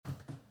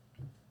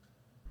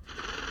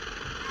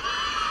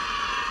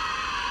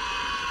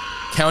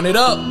Count it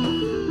up.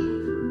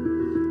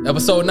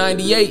 Episode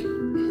 98.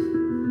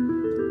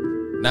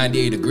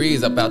 98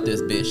 degrees up out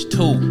this bitch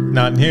too.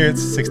 Not in here.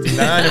 It's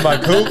 69 in my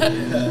coupe.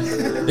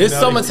 It's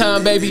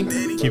summertime, baby.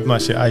 Keep my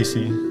shit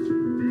icy.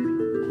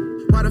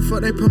 Why the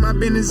fuck they put my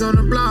business on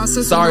the blog?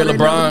 So sorry,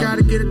 LeBron.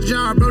 Gotta get a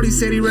job. Brody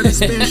said he rather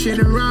spend shit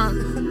and rob.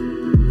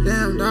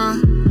 Damn, dog.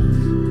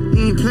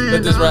 He ain't playing.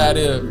 Let this ride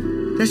here.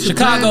 That's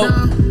Chicago.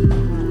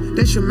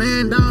 That's your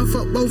man, dog.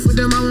 Fuck both of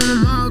them, I want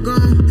them all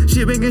gone.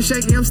 Shit been getting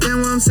shaky, I'm staying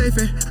where I'm safe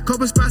at.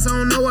 Couple spots, I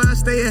don't know where I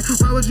stay at.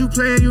 Why was you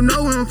playing? You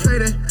know we don't play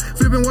that.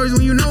 Flipping words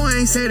when you know I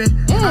ain't say that.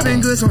 I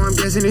been good, so I'm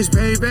guessing it's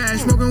payback.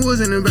 Smoking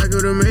woods in the back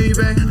of the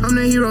Maybach. I'm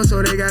the hero,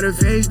 so they gotta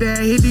face that.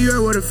 Hit the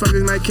earth, what the fuck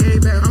is my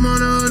K-back? I'm on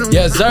the other.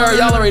 Yes, sir.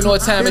 Y'all already know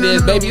what time it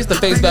is, baby. It's the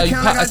Face Value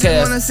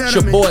Podcast. It's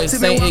your boy,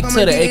 Saint Ick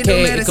to the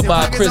aka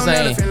Ichabod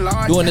Krizane.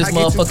 Doing this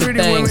motherfucking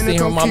thing. Sitting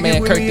here with my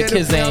man Kirk the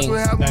Kizane.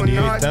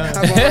 98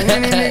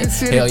 times.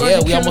 Hell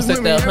yeah, we almost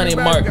at that 100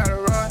 mark.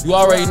 You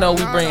already know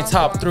we bring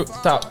top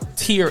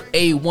tier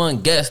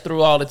A1 guests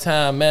through all the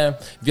time, man.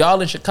 If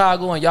y'all in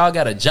Chicago and y'all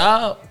got a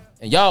job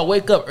and y'all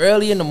wake up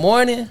early in the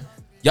morning,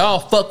 y'all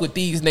fuck with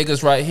these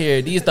niggas right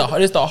here. This the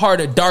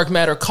Heart of Dark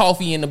Matter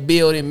coffee in the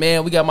building,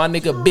 man. We got my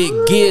nigga Big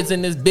Gids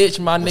in this bitch,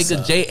 my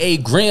nigga J.A.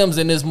 Grims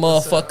in this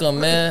motherfucker,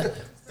 man.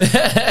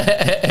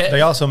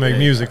 They also make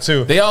music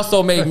too. They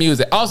also make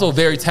music. Also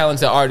very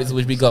talented artists,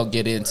 which we gonna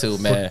get into,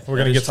 man. We're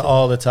gonna get to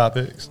all the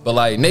topics. But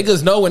like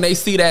niggas know when they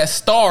see that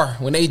star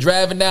when they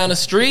driving down the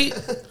street,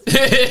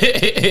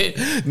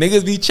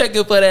 niggas be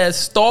checking for that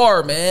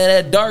star, man.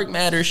 That dark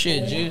matter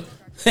shit, dude.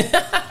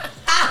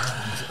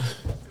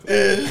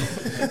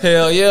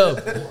 Hell yeah.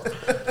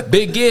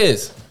 Big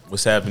Giz.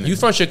 What's happening? You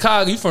from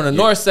Chicago? You from the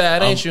north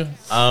side, ain't you?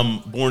 I'm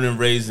born and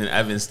raised in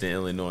Evanston,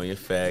 Illinois. In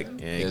fact,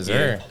 and Yes,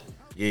 sir.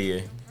 Yeah.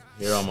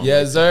 Here I'm.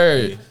 Yes,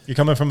 sir. You're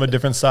coming from a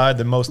different side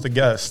than most of the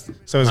guests,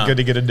 so it's good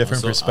to get a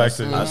different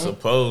perspective. I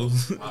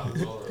suppose.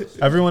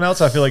 Everyone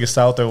else, I feel like, is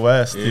south or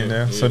west, you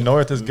know. So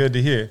north is good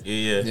to hear.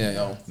 Yeah,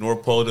 yo.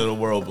 North Pole to the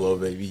world blow,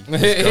 baby.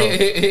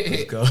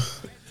 Let's go.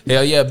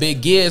 Hell yeah,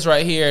 Big Giz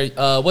right here.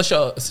 What's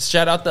your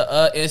shout out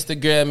to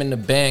Instagram and the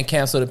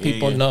Bandcamp so the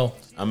people know.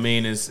 I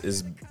mean,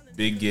 it's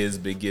Big Giz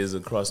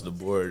across the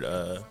board.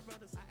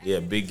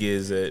 Big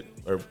Giz or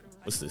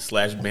what's the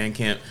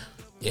 /Bandcamp.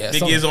 Yeah,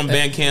 Big Giz on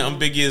Bandcamp. I'm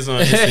Big Giz on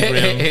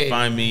Instagram.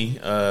 Find me.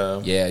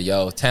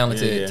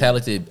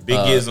 Talented.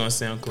 Big Giz on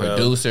SoundCloud.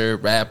 Producer,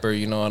 rapper.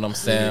 You know what I'm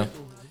saying.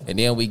 And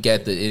then we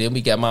got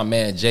my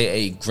man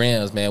J.A.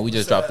 Grims, man. We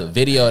just dropped a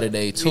video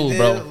today too,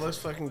 bro. It looks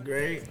fucking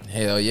great.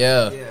 Hell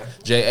yeah.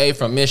 J.A.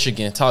 from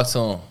Michigan. Talk to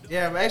him.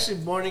 Yeah, I'm actually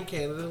born in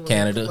Canada.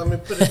 Let me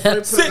put it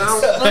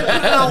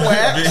on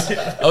wax.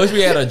 I wish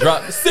we had a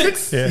drop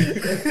 6. Yeah.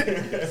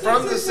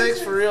 From the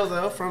 6 for real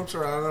though, from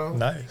Toronto.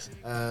 Nice.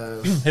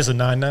 Here's a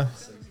 9 now.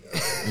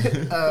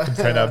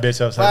 Turn that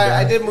bitch upside down.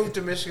 I did move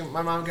to Michigan.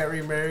 My mom got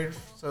remarried,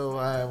 so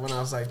when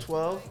I was like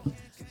 12,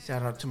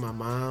 shout out to my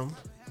mom.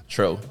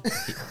 True.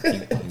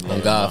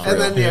 On God,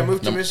 and then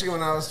moved to Michigan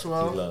when I was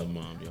 12. Love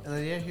mom, yo. And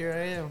then here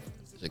I am.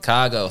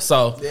 Chicago.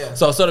 So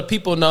the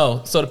people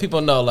know,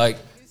 like,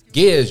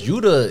 Giz, you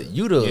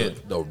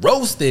the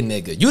roasting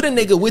nigga. You the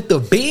nigga with the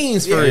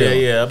beans for real.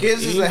 Yeah.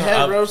 Giz is the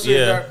head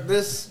roaster.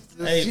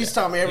 She's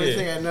taught me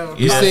everything I know.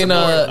 You seen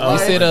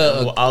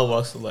I'll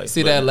walk like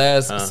see that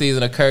last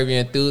season of Curb Your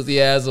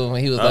Enthusiasm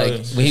when he was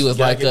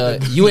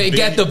you ain't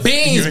got the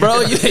beans,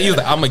 bro. He was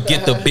like, I'm gonna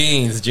get the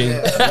beans, G.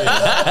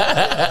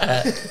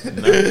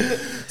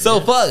 So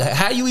fuck,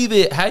 how you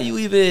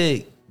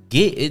even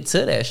get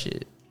into that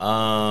shit?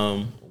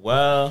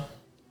 Well,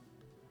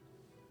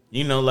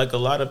 you know, like a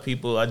lot of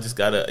people, I just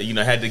gotta,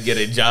 had to get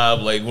a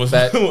job. Like, what's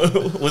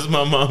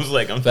my mom's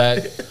like? I'm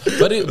back,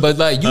 but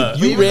like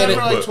you ran it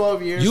for like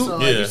 12 years. You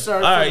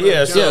started. All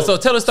right, So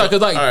tell the story,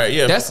 because like, all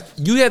right, that's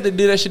you had to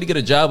do that shit to get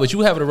a job, but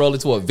you having to roll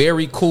into a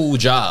very cool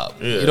job.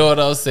 Yeah. You know what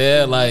I'm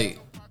saying? Like,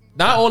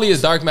 not only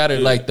is Dark Matter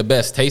like the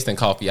best tasting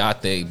coffee, I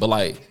think, but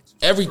like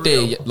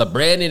everything, like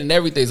branding and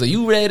everything. So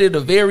you ran in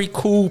a very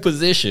cool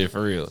position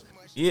for real.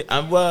 Yeah,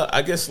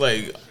 I guess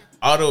like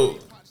auto.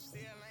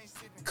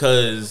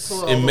 Cause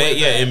in May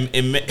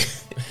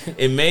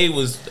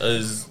was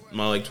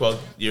my like 12th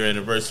year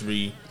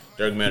anniversary.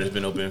 Dark Matter's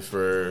been open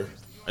for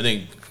I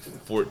think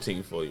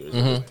 14 full years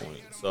at this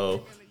point.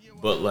 So,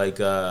 but like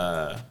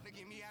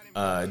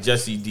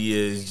Jesse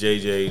Diaz,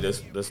 JJ,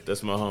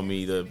 that's my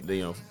homie,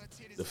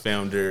 the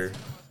founder,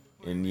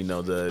 and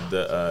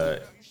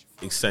the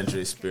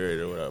eccentric spirit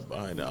or whatever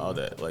behind it, all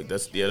that. Like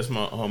that's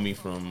my homie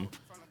from.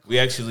 We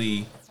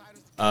actually.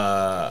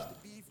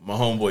 My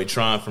homeboy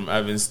Tron from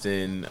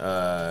Evanston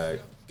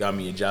got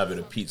me a job at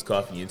a Pete's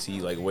Coffee and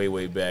Tea like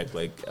way back,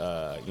 like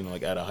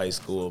like out of high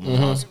school.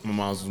 My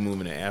mom was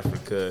moving to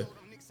Africa.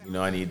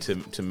 I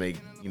needed to make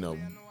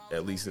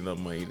at least enough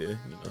money to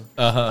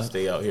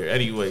stay out here.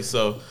 Anyway,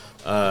 so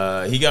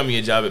he got me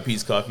a job at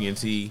Pete's Coffee and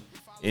Tea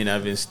in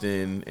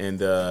Evanston,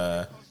 and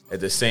at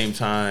the same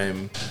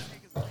time,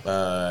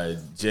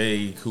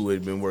 Jay, who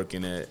had been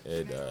working at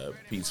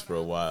Pete's for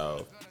a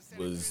while,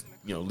 was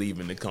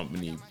leaving the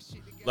company.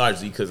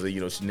 Largely because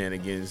of,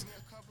 shenanigans,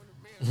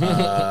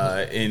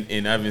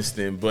 in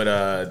Evanston, but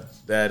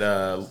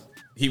that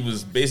he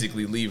was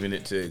basically leaving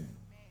it to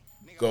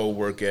go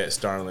work at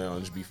Star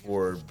Lounge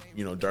before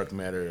Dark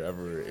Matter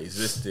ever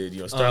existed.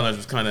 Star Lounge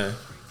was kind of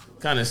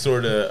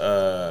sort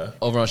of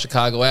over on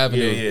Chicago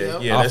Avenue.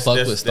 Yeah. I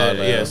fuck with Star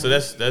Lounge. Yeah, so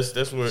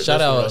that's where.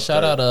 Shout out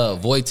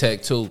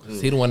Wojtek too,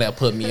 'cause he the one that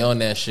put me on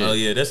that shit. Oh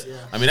yeah, that's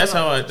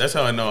how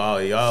I know all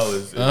of y'all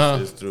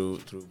is through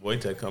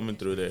Wojtek coming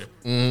through there.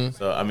 Mm-hmm.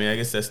 So I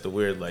guess that's the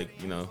weird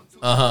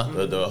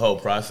the whole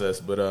process,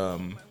 but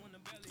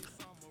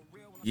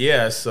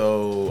yeah.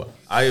 So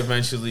I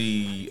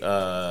eventually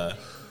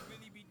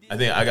I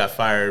think I got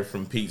fired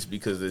from Pete's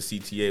because the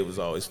CTA was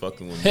always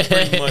fucking with me.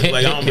 Pretty much,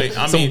 like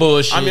Some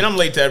bullshit. I'm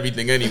late to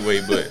everything anyway,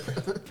 but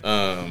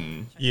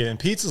yeah, and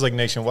Pete's is like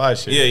nationwide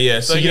shit. Yeah.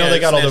 So they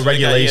got all the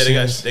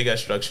regulations. They got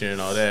structure and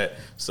all that.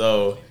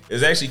 So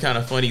it's actually kind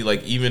of funny.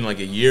 Like even like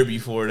a year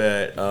before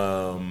that,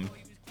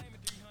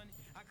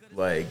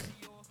 like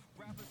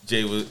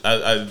Jay was.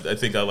 I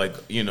think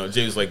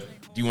Jay was like,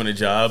 "Do you want a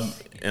job?"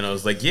 And I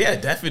was like, "Yeah,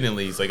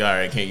 definitely." He's like, "All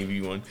right, I can't give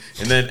you one."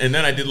 And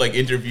then I did like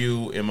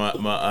interview in my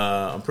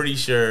I'm pretty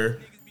sure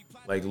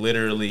like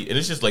literally, and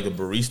it's just like a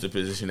barista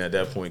position at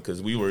that point because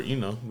we were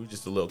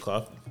just a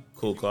little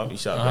cool coffee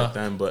shop back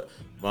then. But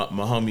my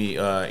homie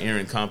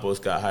Aaron Campos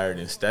got hired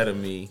instead of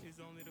me.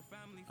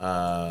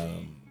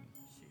 Probably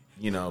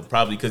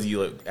because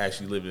he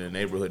actually lived in the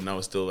neighborhood and I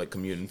was still like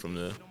commuting from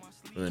the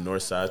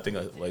north side. I think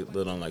I like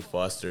lived on like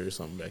Foster or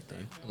something back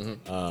then.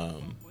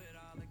 Mm-hmm.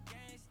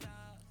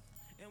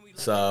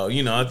 So,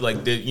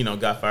 I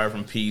got fired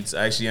from Pete's.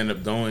 I actually ended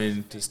up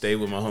going to stay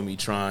with my homie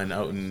Tron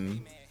out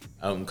in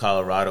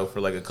Colorado for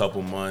like a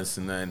couple months,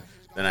 and then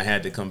I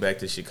had to come back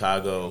to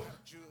Chicago.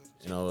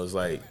 And I was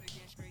like,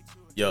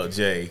 "Yo,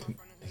 Jay,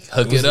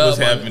 what's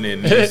happening?"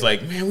 And it's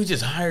like, "Man, we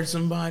just hired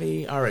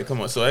somebody. All right,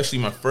 come on." So actually,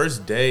 my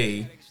first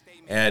day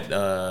at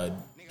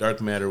Dark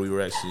Matter, we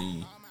were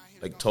actually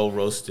like toll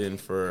roasting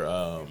for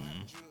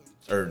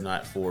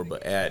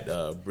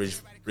at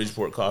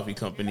Bridgeport Coffee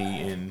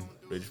Company in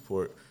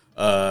Bridgeport.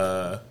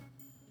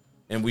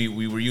 And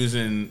we were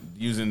using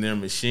their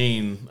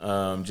machine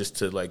just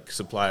to like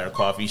supply our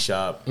coffee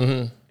shop,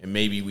 and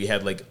maybe we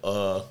had like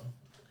a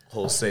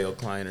wholesale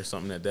client or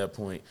something at that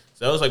point.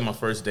 So that was like my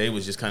first day,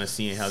 was just kind of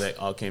seeing how that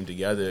all came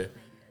together.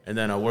 And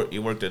then I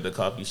worked at the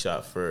coffee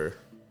shop for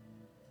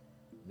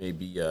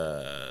maybe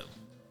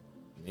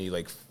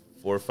like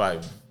 4 or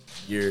 5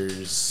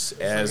 years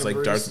as like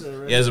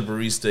barista, right? as a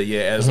barista,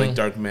 as like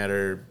Dark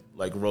Matter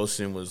like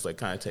roasting was like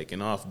kind of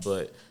taking off,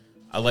 but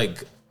I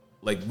like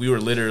we were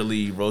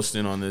literally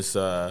roasting on this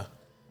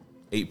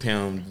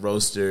 8-pound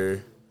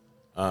roaster.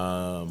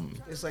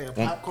 It's like a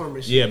popcorn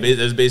machine. Yeah,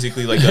 it's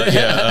basically like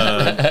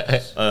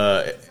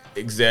a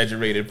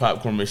exaggerated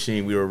popcorn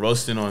machine. We were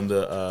roasting on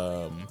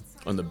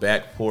the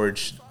back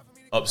porch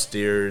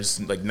upstairs,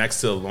 like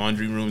next to a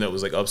laundry room that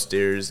was like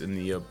upstairs in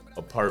the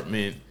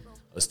apartment,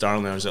 a Star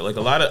Lounge. Like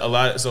a lot of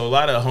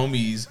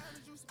homies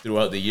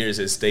throughout the years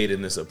had stayed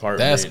in this apartment.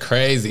 That's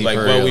crazy. Like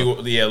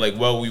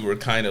real. we were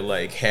kind of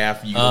like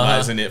half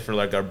utilizing it for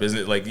like our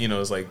business. Like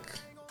it's like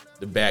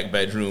the back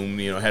bedroom,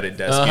 had a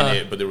desk in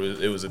it, but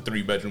it was a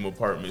 3-bedroom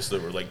apartment, so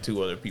there were like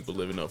 2 other people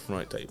living up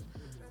front type.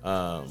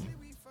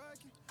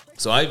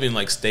 So I even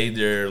like stayed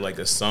there like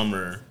a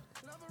summer.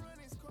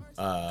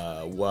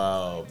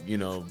 While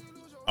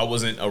I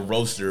wasn't a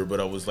roaster, but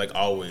I was like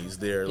always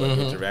there, like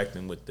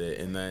interacting with it.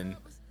 And then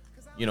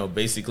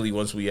basically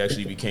once we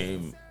actually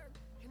became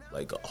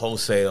like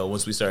wholesale,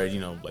 once we started,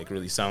 like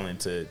really selling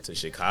to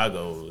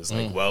Chicago, it was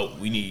like, well,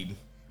 we need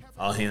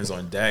all hands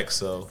on deck.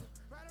 So,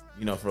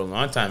 for a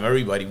long time,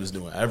 everybody was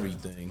doing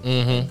everything.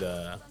 And,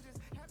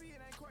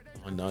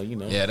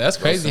 yeah, that's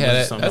crazy how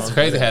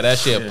that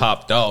shit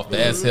popped off.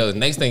 That's hell.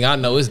 Next thing I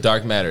know, it's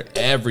Dark Matter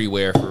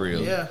everywhere for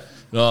real. Yeah.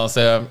 You know what I'm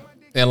saying?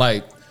 And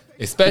like,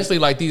 especially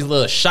like these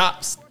little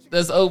shops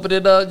that's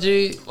opening up,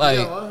 G.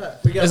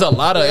 Like, there's a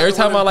lot of every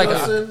time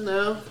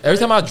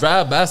I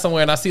drive by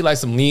somewhere and I see like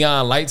some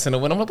neon lights in the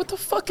window, I'm like, what the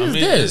fuck is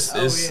this?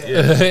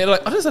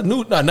 Like, there's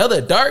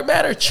another Dark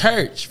Matter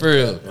church for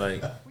real.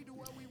 Like,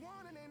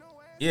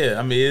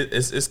 yeah,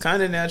 it's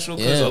kind of natural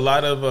because a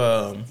lot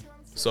of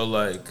so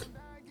like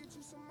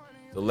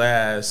the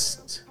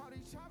last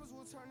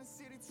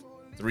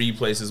 3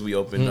 places we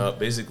opened up,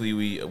 basically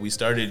we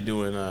started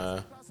doing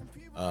the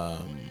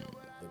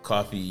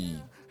coffee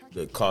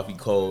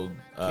cold,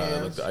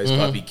 like the iced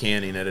coffee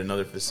canning at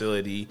another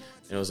facility.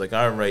 And it was like,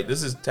 all right,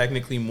 this is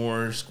technically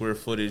more square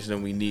footage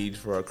than we need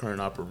for our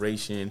current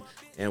operation.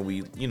 And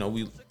we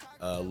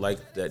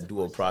like that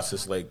dual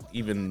process. Like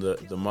even the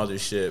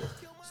mothership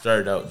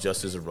started out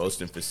just as a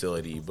roasting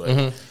facility,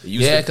 but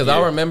because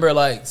I remember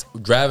like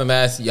driving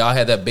past, y'all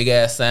had that big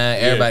ass sign.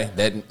 Everybody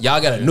that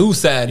y'all got a new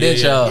sign,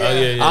 didn't y'all?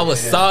 I was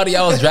salty.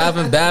 I was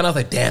driving by and I was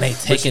like, damn, they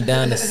taking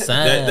down the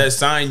sign. That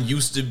sign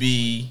used to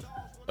be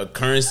a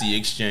currency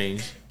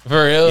exchange.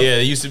 For real? Yeah,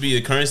 it used to be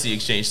a currency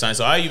exchange sign.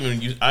 So I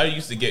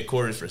used to get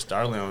quarters for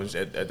Star Lounge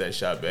at that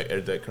shop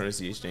at that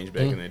currency exchange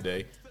back in the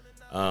day.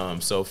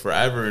 So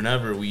forever and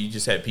ever, we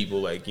just had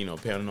people like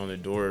pounding on the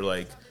door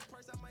like,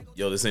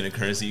 yo, this ain't a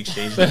currency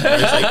exchange. It's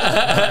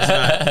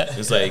like,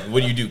 it's like,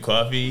 what do you do?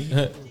 Coffee?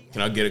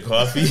 Can I get a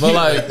coffee? But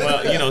like,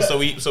 well, so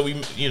we,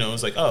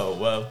 it's like, oh,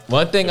 well.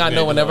 One thing I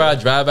know, whenever I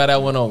drive by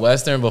that one on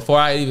Western, before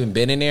I even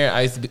been in there,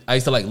 I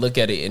used to like look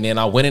at it, and then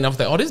I went in, I was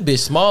like, oh, this bitch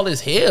small as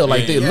hell.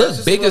 Like, they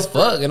look big as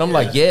fuck. And I'm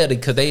like, yeah,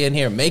 because they in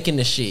here making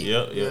the shit.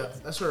 Yeah.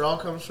 That's where it all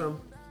comes from.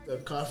 The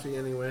coffee,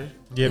 anyway.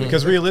 Yeah,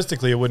 because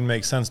realistically, it wouldn't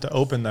make sense to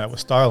open that with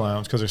Star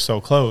Lounge because they're so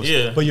close.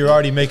 Yeah. But you're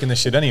already making the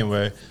shit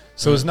anyway.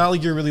 So it's not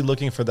like you're really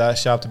looking for that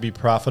shop to be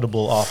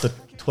profitable off the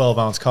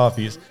 12-ounce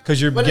coffees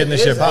because you're getting the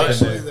shit popping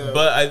there.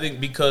 But I think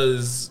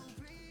because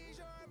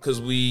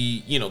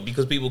we,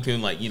 because people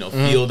can like,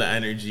 feel the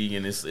energy,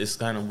 and it's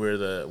kind of where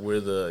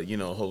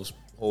the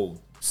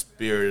whole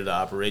spirit of the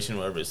operation,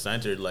 whatever it's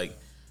centered, like,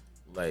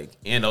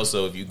 and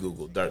also if you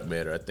Google dark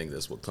matter, I think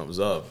that's what comes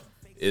up.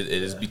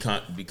 It has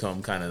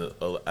become kind of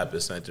an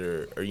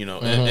epicenter, or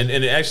and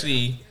it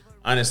actually,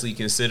 honestly,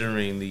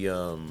 considering the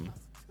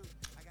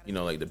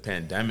like the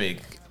pandemic,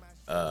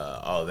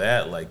 all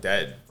that, like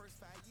that,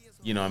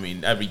 I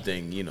mean,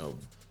 everything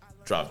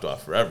dropped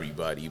off for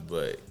everybody,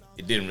 but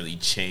it didn't really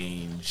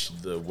change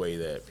the way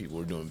that people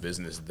were doing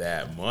business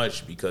that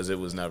much, because it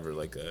was never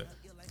like a,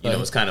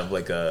 it's kind of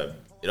like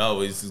it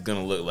always is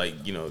gonna look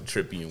like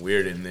trippy and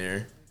weird in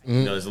there.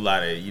 There's a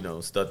lot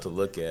of stuff to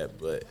look at,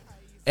 but.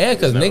 And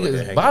because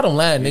niggas, bottom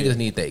line, niggas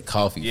need their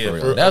coffee for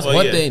real. That's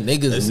one thing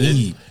niggas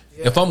need.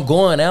 Yeah. If I'm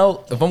going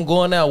out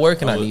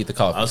working, I need the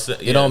coffee.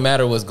 It don't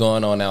matter what's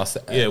going on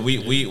outside. Yeah,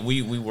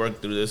 we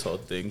worked through this whole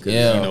thing.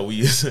 Cause,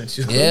 we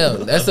essentially. Yeah,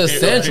 that's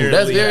essential.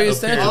 That's very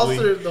essential. All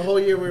through the whole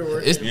year we were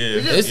working.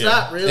 We just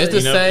stopped really. It's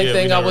the same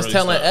thing I was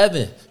telling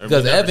Evan.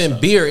 Because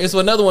Evan, beer, it's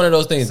another one of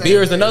those things.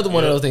 Beer is another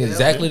one of those things.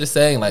 Exactly the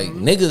same. Like,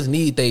 niggas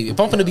need if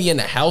I'm going to be in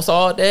the house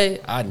all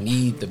day, I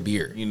need the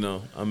beer.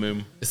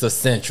 It's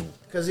essential.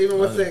 Because even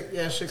with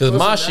because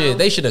my shit,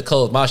 they should have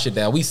closed my shit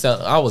down.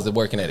 I was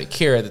working at a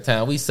Care at the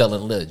time. We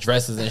selling little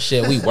dresses and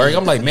shit. We work.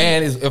 I'm like,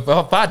 man, if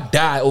I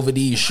die over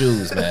these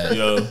shoes,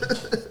 man,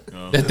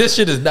 this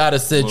shit is not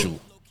essential.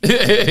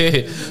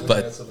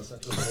 But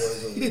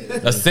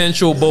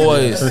essential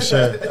boys for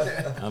sure.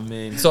 I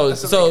mean, so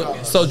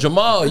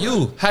Jamal,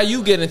 how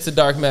you get into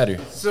dark matter?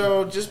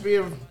 So just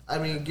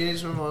getting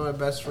some of my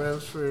best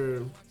friends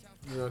for.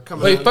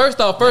 Wait, first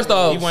off,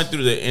 he went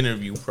through the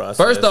interview process.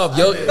 First off,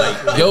 your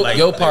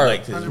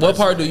part. What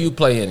part do you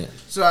play in it?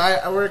 So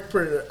I work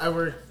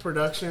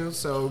production.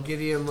 So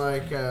Gideon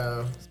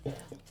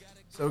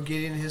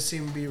Gideon his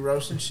team be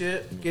roasting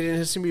shit. And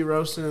then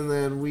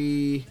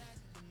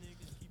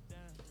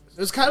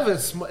it's kind of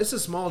it's a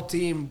small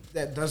team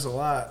that does a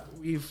lot.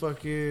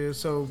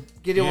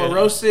 Gideon will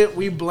roast it.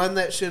 We blend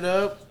that shit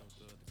up.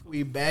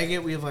 We bag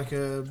it. We have like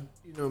a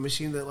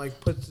machine that like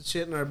puts the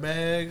shit in our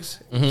bags.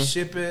 We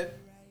ship it.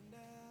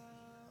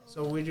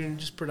 So we're doing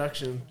just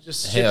production,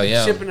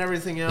 shipping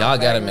everything out. Y'all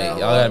gotta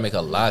make a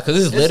lot,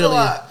 because it's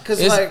literally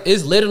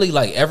it's literally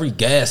like every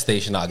gas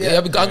station I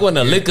go in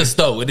a liquor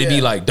store and it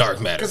be like dark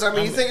matter. Because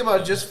you think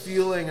about just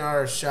fueling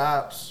our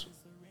shops,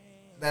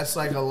 that's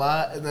like a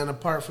lot, and then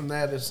apart from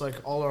that, it's like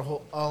all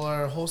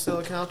our wholesale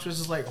accounts, which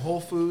is like Whole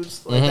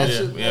Foods. Like that's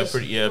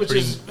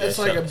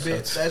like a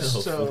bit.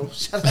 That's so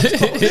shout out to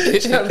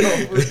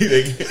Whole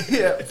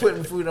Foods.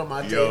 Putting food on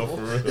my table.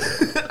 For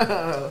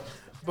real.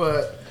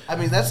 But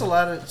that's a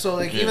lot of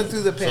even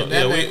through the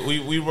pandemic.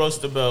 We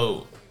roast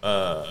about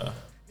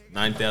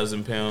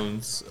 9,000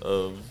 pounds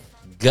of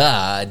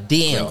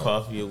goddamn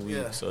coffee a week.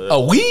 Yeah. So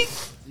a week?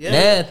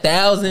 Yeah.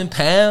 9,000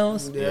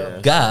 pounds? Yeah.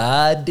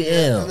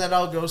 Goddamn. And that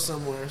all goes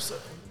somewhere. So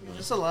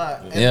it's a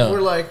lot. And we're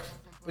like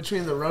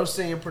between the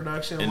roasting and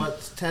production,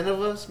 10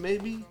 of us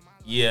maybe?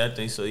 Yeah, I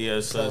think so.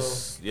 Yeah, so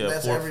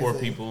four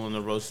people on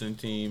the roasting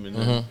team,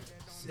 and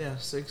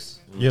 6.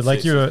 Yeah,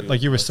 like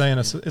you were saying,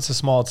 it's a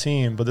small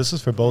team, but this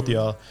is for both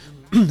y'all.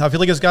 I feel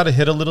like it's got to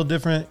hit a little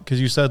different,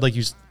 because you said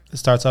it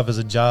starts off as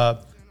a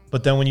job,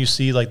 but then when you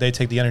see like they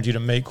take the energy to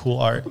make cool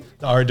art,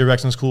 the art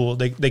direction's cool,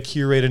 they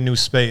curate a new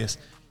space.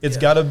 It's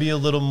got to be a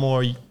little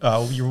more.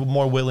 You're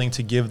more willing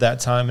to give that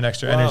time and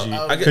extra energy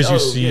because you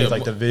see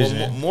the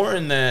vision. More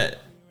in that.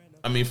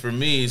 I mean, for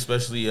me,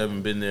 especially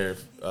having been there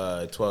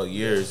 12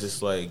 years,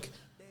 it's like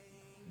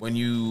when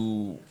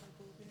you.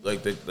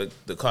 Like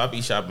the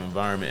coffee shop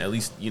environment, at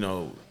least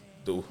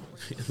the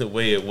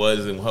way it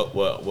was, and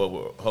what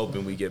we're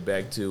hoping we get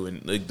back to,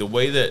 and like the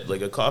way that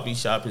like a coffee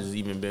shop has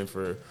even been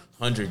for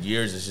 100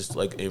 years, is just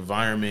like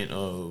environment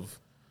of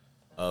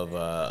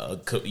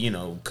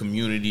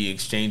community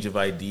exchange of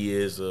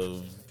ideas,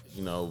 of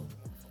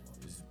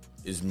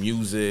is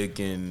music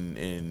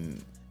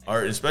and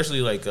art,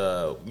 especially like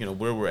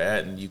where we're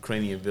at in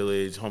Ukrainian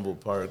Village,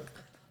 Humboldt Park.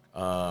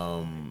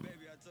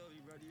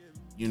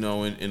 In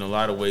a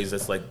lot of ways,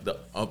 that's like the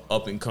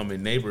up and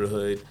coming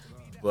neighborhood.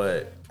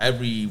 But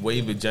every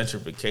wave of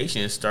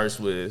gentrification starts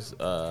with,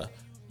 the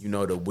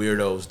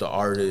weirdos, the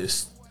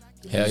artists,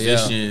 Hell yeah.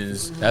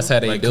 musicians. That's how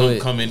they like do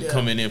it.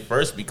 coming in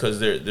first because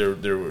they're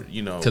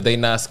you know, Because they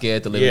not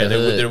scared to live Yeah, in the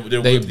they're- hood.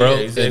 they're- They yeah, broke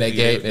exactly. and they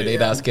gave and they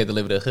not scared to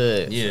live in the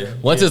hood. Yeah.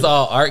 Once Yeah. it's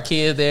all art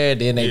kids there,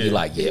 then they be Yeah.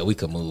 like, yeah, we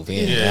can move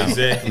in. Yeah, now.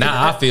 exactly.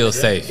 Now I feel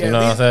safe. Yeah, You know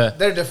what I'm saying?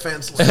 They're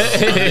defenseless.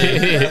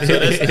 So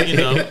that's, you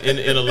know,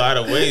 in a lot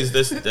of ways,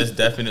 that's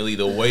definitely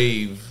the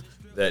wave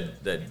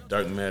that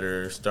Dark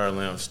Matter Star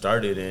Lounge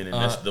started in, and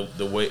that's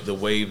the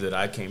wave that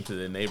I came to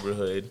the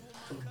neighborhood.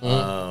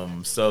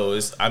 So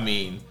it's, I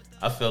mean,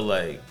 I feel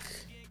like,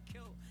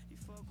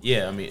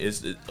 yeah, I mean,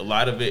 it's a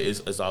lot of it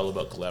is all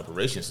about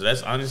collaboration. So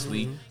that's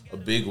honestly a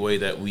big way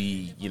that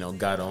we, you know,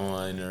 got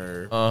on,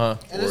 or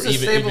And it's or a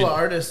stable of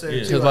artists there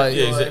yeah. too. Like- I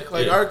feel Yeah,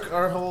 like yeah.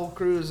 our whole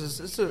crew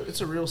is it's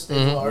a real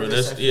stable Or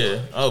artist. that's, yeah,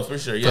 oh for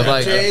sure, yeah. 'Cause,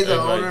 like, Jay, the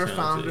Everybody owner, talented.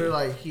 founder,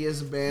 like he has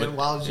a band, But-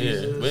 Wild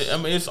Jesus. But, I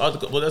mean, it's all,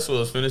 well. That's what I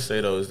was finna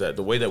say though. Is that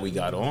the way that we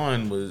got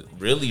on was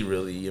really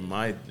in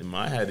my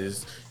head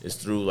is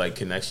through like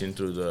connection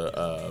through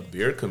the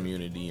beer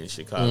community in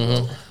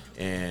Chicago,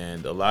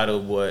 and a lot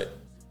of what,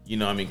 you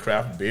know, I mean,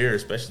 craft beer,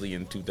 especially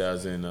in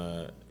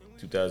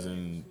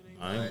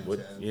 2009,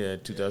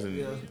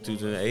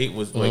 2008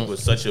 was like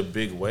was such a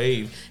big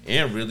wave,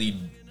 and really,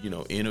 you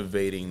know,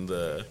 innovating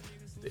the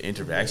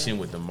interaction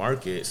with the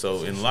market.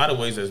 So in a lot of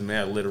ways, that's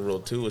mad literal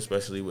too,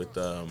 especially with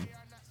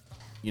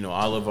you know,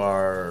 all of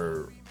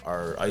our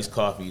iced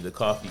coffee, the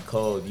coffee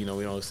cold. You know,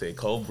 we don't say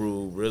cold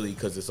brew really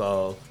because it's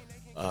all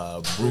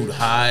brewed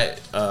hot,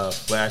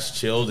 flash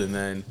chilled, and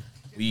then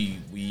we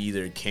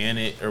either can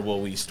it or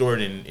we store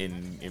it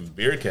in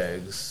beer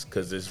kegs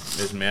because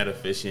it's mad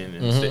efficient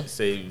and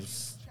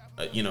saves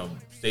you know,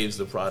 saves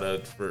the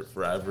product for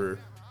forever,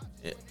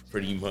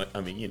 pretty much.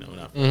 I mean, you know,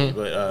 not pretty,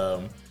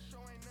 but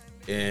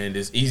and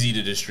it's easy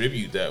to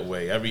distribute that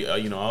way. Every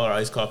you know, all our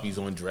iced coffee's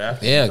on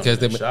draft. Yeah, Comes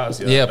because in shops,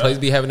 places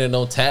be having it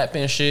on tap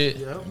and shit.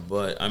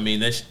 But I mean,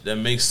 that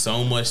makes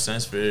so much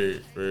sense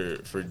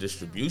for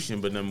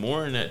distribution. But then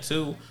more than that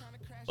too,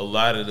 a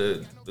lot of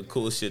the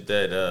cool shit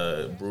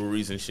that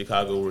breweries in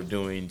Chicago were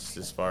doing, just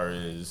as far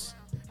as,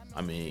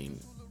 I mean,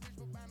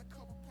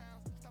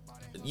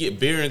 yeah,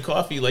 beer and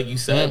coffee, like you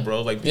said,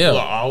 bro. Like people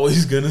are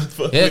always gonna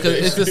fuck. Yeah, with because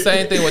that it's the shit.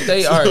 same thing with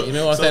they art. You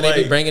know what I'm saying? They be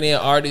like- bringing in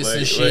artists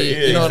and shit.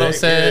 yeah, You know what I'm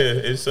exactly, saying?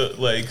 Yeah. It's so,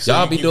 like, so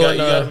Y'all be you doing, you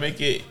gotta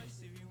make it.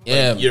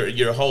 Yeah, Like,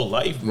 your whole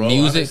life, bro.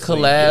 music honestly.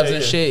 collabs Yeah, and yeah.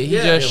 shit. He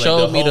Yeah, just Yeah,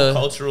 showed like me whole the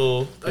cultural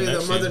Oh, yeah, the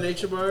connection. Mother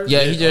Nature bars. yeah.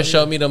 He just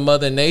showed me the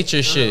Mother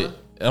Nature shit.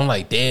 And I'm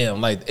like,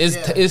 damn, like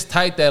it's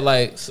tight that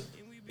like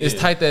it's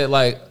tight that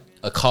like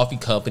a coffee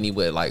company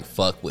would like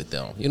fuck with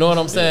them. You know what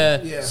I'm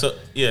saying? Yeah. So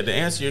yeah, to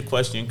answer your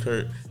question,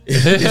 Kurt,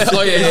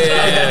 Oh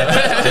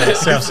yeah.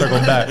 See, I'm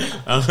circling back.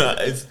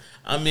 it's.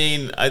 I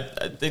mean, I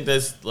think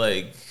that's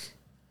like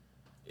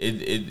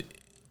it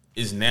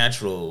is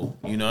natural.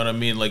 You know what I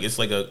mean? Like it's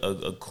like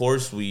a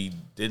course we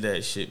did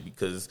that shit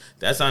because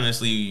that's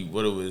honestly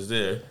what it was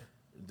there.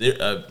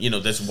 There, you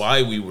know, that's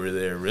why we were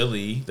there.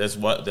 Really, that's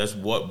what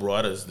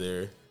brought us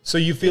there. So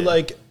you feel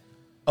like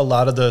a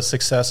lot of the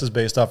success is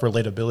based off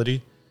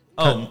relatability?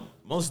 Oh,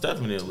 most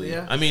definitely.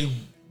 Yeah. I mean,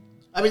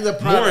 the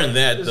product more than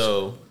that is-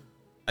 though.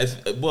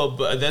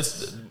 But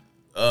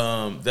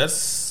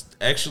that's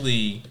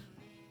actually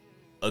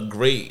a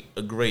great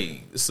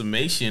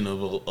summation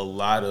of a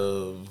lot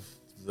of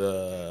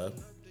the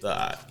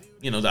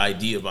you know, the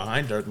idea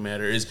behind Dark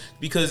Matter is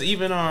because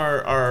even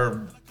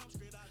our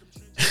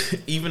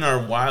even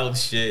our wild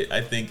shit,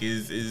 I think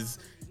is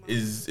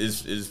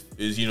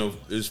you know,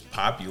 is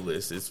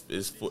populist.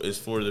 Is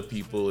for the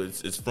people.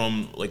 It's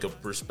from like a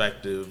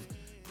perspective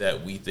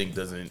that we think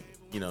doesn't,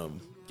 you know,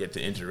 get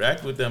to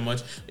interact with that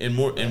much,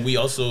 and we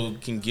also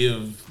can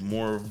give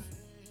more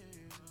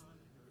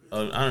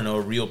I don't know,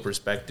 a real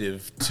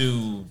perspective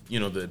to, you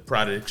know, the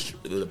product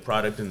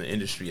and the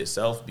industry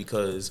itself,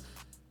 because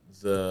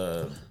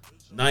the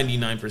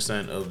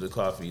 99% of the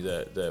coffee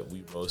that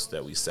we roast,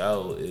 that we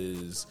sell,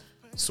 is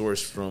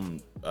sourced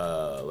from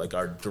like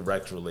our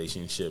direct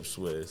relationships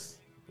with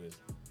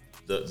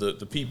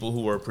the people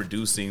who are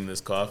producing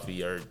this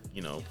coffee. Are,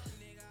 you know,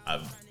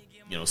 I've,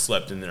 you know,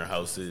 slept in their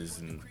houses,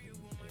 and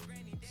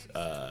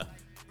I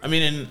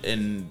mean,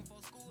 and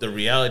the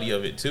reality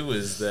of it too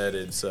is that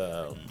it's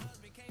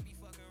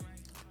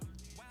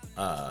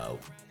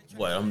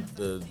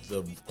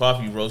the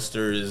coffee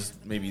roaster is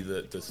maybe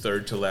the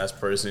third to last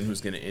person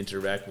who's going to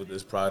interact with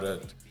this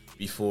product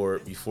before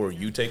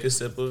you take a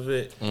sip of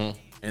it.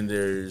 And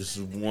there's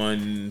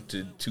 1,000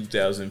 to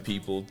 2,000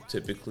 people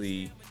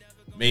typically,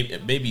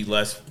 maybe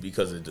less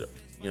because of,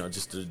 you know,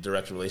 just the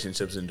direct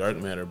relationships in Dark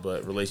Matter,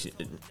 but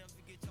relationships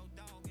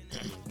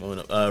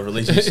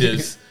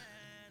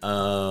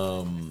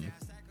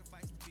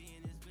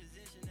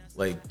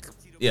like,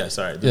 yeah,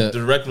 sorry. The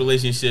direct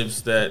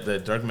relationships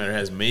that Dark Matter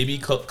has maybe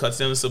cuts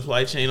down the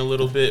supply chain a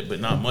little bit, but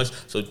not much.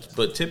 So,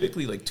 but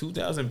typically, like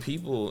 2,000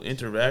 people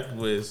interact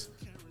with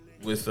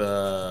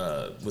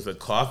a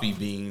coffee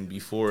bean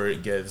before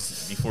it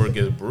gets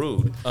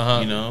brewed.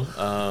 You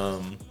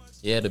know,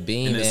 Yeah, the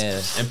bean,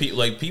 man. and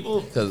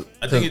people. Because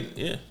I think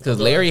Because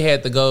Larry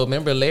had to go.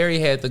 Remember, Larry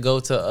had to go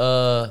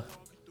to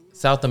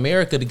South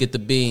America to get the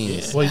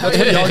beans. Well, that's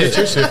where y'all get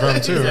your shit from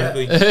too.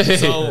 Exactly.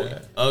 So,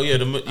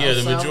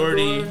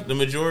 the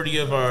majority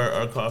of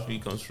our coffee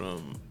comes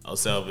from El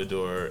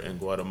Salvador and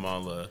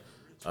Guatemala.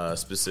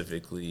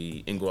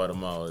 Specifically in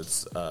Guatemala,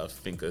 it's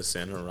Finca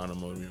San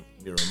Jeronimo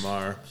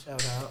Miramar.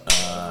 Shout out.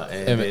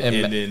 And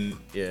then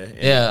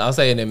I'll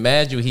say, and in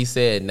Madu, he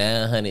said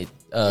 900.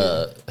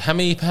 How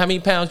many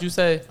pounds you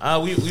say?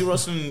 We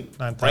roasting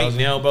 9,000. right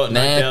now about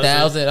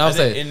 9,000. I'll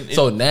say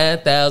so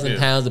 9,000 yeah.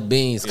 pounds of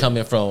beans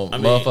coming from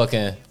mean,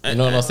 motherfucking. You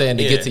know what I'm saying?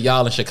 To get to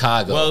y'all in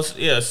Chicago. Well,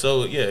 yeah.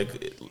 So yeah.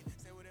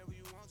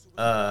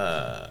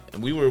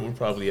 And we're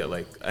probably at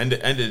like end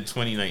of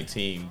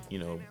 2019. You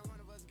know.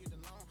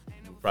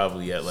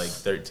 Probably at like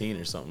 13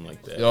 or something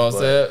like that. You know what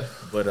I'm saying?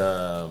 But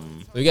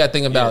we got to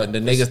think about the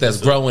niggas that's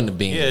growing the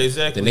bean. Yeah,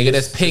 exactly. The nigga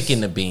that's picking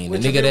the bean. The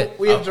nigga that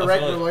we have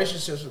direct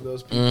relationships with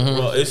those people. Mm-hmm.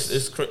 Well,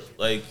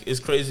 it's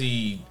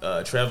crazy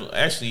travel.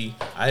 Actually,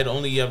 I had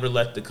only ever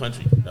left the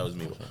country. That was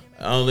me.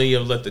 I only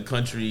ever left the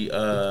country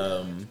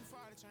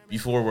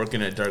before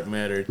working at Dark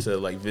Matter to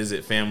like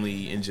visit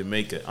family in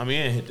Jamaica. I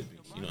mean, I hit the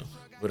beach, you know.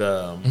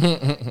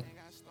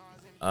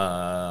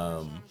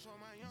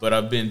 But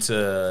I've been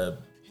to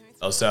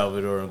El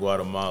Salvador and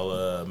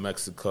Guatemala,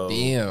 Mexico,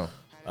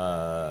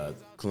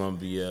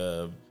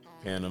 Colombia,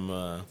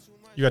 Panama.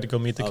 You got to go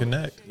meet the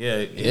Connect.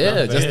 Yeah,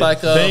 just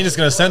like they ain't just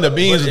gonna send the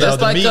beans without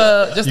the meat.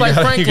 Just like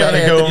Franklin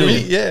had to do.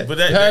 Yeah, But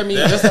You heard me?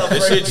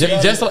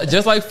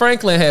 Just like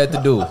Franklin had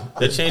to do.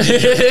 That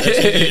changes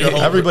your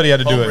whole, everybody had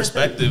to do it.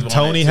 Perspective.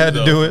 Tony had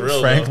to do it.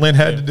 Franklin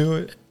had to do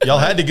it. Y'all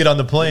had to get on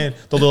the plane,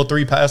 the little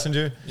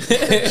 3-passenger,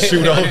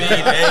 shoot over.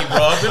 Hey, bro,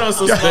 I've been on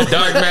some The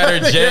Dark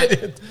Matter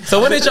jet.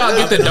 So when did y'all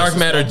get the Dark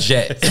Matter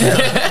jet?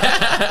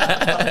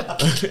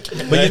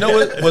 But you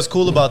know what's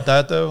cool about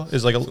that though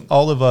is like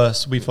all of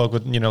us, we fuck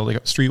with, you know,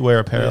 like streetwear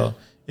apparel,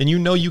 and you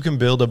know you can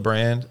build a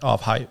brand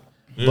off hype.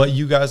 But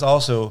you guys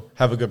also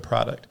have a good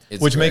product,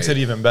 which makes it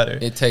even better.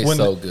 It tastes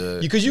so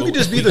good. Because you could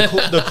just be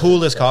the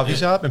coolest coffee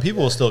shop and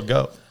people will still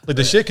go. Like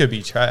the shit could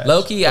be trash.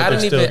 Low key, I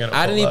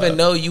didn't even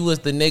know you was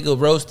the nigga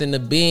roasting the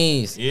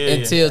beans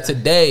until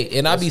today.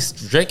 And I be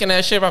drinking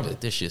that shit. I'm like,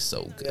 this shit's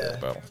so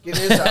good, bro.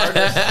 Get into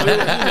artists.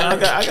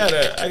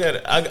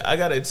 I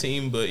got a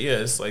team, but yeah,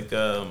 it's like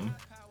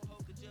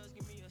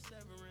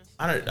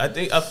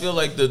I feel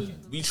like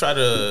we try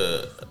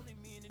to,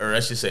 or I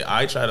should say,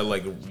 I try to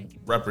like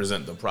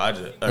represent the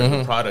project or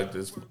the product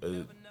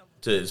to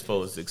its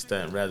fullest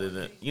extent, rather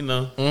than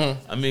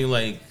I mean,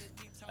 like,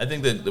 I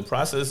think that the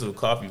process of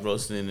coffee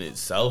roasting in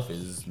itself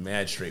is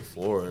mad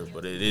straightforward,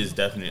 but it is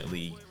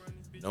definitely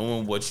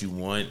knowing what you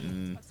want,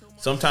 and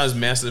sometimes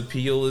mass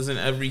appeal isn't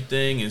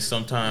everything, and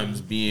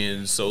sometimes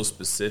being so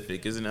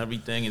specific isn't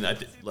everything, and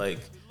like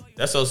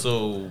that's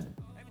also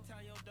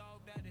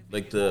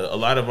like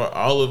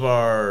all of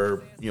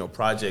our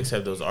projects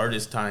have those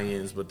artist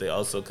tie-ins, but they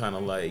also kind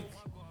of like,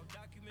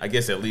 I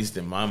guess at least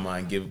in my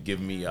mind, give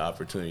me an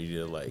opportunity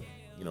to like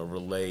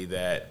relay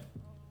that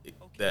it's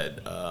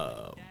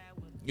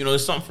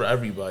something for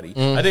everybody.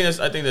 I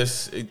think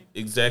that's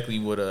exactly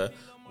what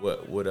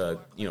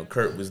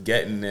Kurt was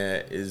getting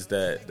at, is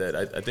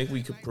that I think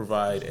we could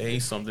provide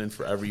something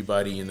for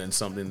everybody, and then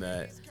something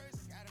that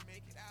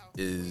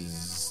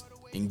is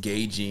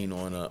engaging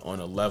on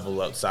a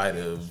level outside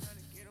of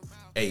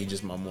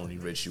just my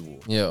morning ritual.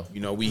 Yeah,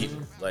 we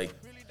like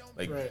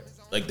Right.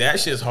 like that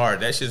shit's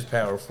hard, that shit's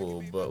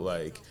powerful, but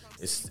like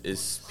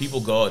it's people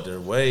go out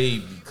their way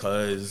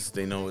because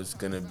they know it's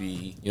gonna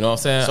be what I'm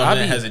saying. Something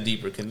that has a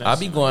deeper connection. I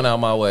be going out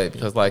my way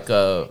because like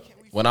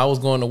when I was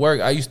going to work,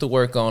 I used to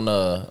work on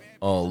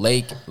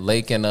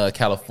Lake in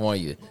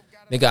California.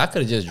 Nigga, I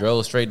could have just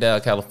drove straight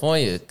down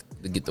California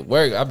to get to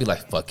work. I'd be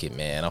like, fuck it,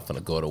 man. I'm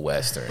finna go to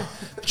Western.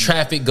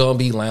 Traffic gonna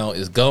be loud.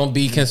 It's gonna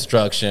be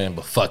construction,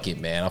 but fuck it,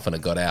 man. I'm finna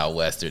go to out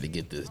Western to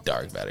get this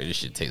Dark Matter. This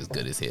shit tastes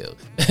good as hell.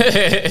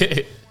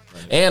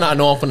 And I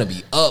know I'm finna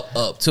be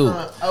up too.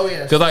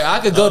 Yeah. Cause like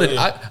I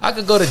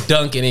could go to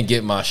Dunkin' and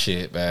get my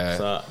shit,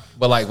 man.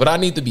 But like, when I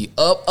need to be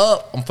up,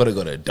 I'm finna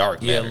go to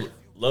Dark Matter. Yeah,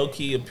 low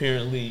key.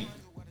 Apparently,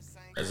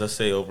 as I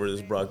say over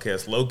this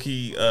broadcast, low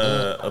key.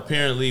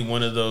 Apparently,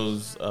 one of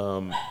those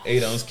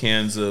 8-ounce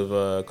cans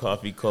of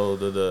coffee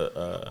cold of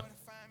the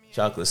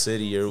Chocolate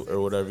City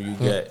or whatever you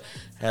get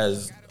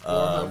has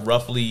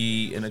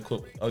roughly an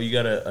equivalent. Oh, you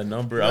got a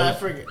number? I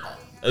forget.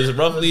 It's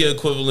roughly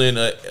equivalent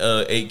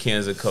of 8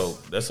 cans of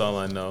Coke. That's all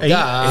I know.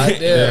 God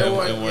damn. In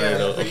one of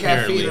those,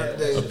 apparently,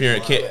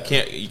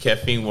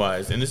 caffeine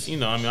wise, and it's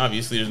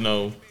obviously there's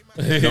no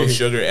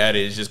sugar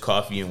added. It's just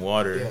coffee and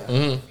water.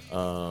 Yeah.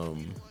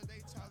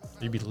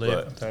 You be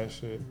lit with that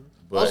shit.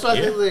 But, also,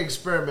 I think the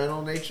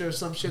experimental nature of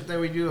some shit that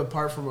we do,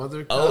 apart from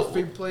other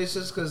coffee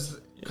places, because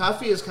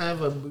coffee is kind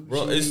of a bougie.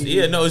 Bro,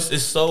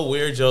 it's so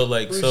weird, Joe.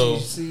 Like, so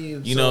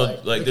scene.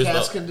 Like the there's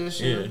cask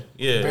condition,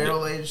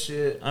 barrel aged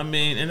shit. I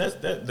mean, and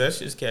that's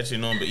just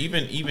catching on. But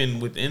even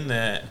within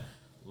that,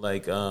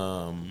 like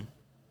from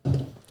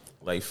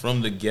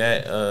the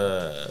get,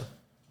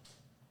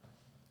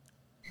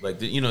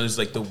 there's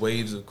like the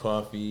waves of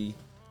coffee.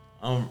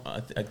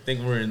 I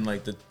think we're in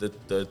like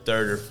the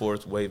third or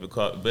fourth wave of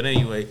coffee. But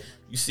anyway,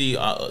 you see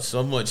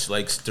so much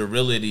like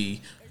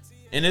sterility,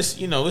 and it's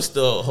it's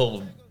the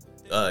whole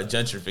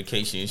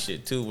gentrification and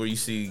shit too, where you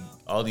see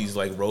all these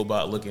like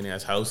robot looking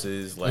ass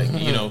houses, like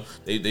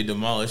they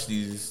demolish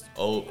these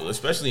old,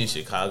 especially in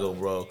Chicago,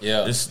 bro.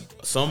 Yeah, there's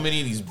so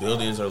many of these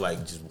buildings are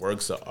like just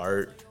works of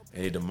art.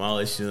 And they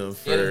demolish them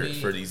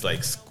for these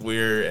like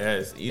square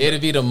ass.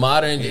 It'd be the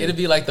modern. It'd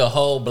be like the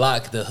whole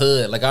block, the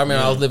hood. Like I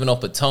remember I was living on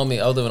Potomac.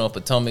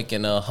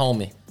 and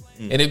Homie.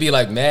 And it'd be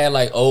like mad,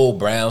 like old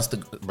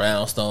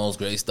brownstones,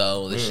 gray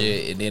stones and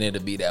shit. And then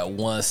it'd be that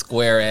one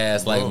square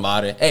ass like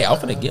modern. Hey, I'm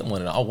finna get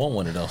one of them. I want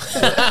one of them.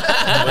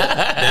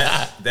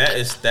 that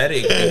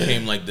aesthetic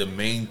became like the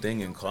main thing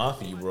in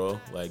coffee,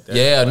 bro. Like that.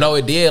 Yeah, no,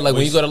 it did. Like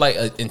when you go to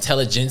like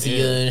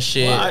Intelligentsia and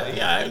shit. Well,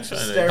 I ain't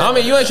trying to. I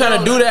mean, you ain't trying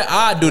to do that.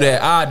 I do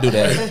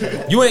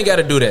that. You ain't got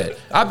to do that.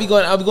 I be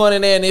going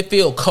in there and it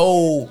feel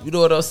cold. You know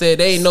what I'm saying?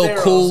 They ain't no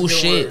cool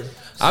shit. Word.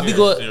 I be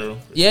going, sterile.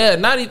 Yeah,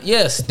 not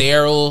even,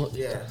 sterile.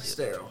 Yeah,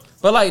 sterile.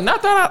 But like,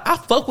 not that I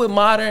fuck with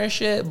modern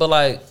shit, but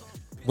like,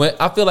 when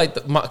I feel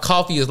like my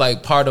coffee is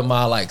like part of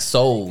my like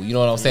soul. You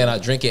know what I'm saying? I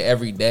drink it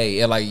every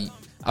day, and like,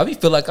 I be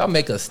feel like I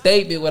make a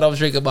statement when I'm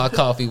drinking my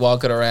coffee,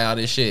 walking around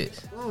and shit.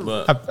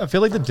 But I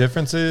feel like the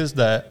difference is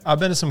that I've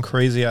been to some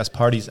crazy ass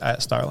parties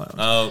at Star Lounge.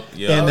 Oh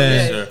yeah, and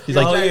then he's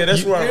like,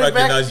 that's where I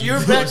recognize you. You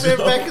were back there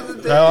back in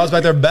the day. I was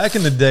back there back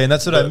in the day, and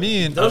that's what I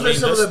mean. Those are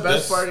some of the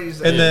best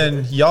parties. And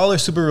then y'all are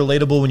super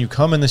relatable when you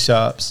come in the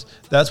shops.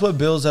 That's what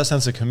builds that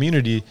sense of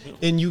community.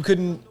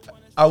 And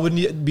I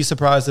wouldn't be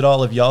surprised at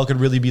all if y'all could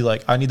really be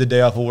like, I need the day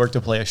off of work to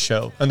play a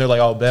show. And they're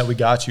like, oh, bet we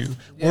got you.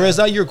 Yeah. Whereas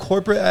at your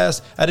corporate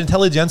ass, at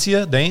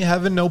Intelligentsia, they ain't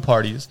having no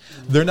parties.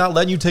 They're not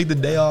letting you take the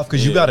day off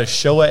because you got a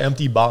show at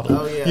Empty Bottle.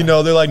 Oh,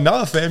 yeah. They're like,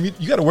 nah, fam,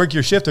 you got to work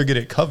your shift or get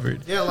it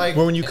covered. Yeah, like.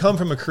 Where when you come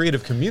from a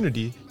creative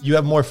community, you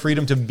have more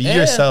freedom to be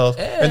yourself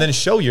and then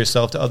show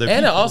yourself to other people.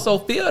 And I also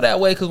feel that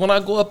way because when I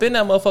go up in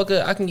that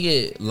motherfucker, I can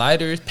get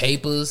lighters,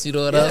 papers, you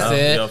know what I'm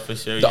saying? Yeah, for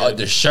sure.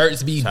 The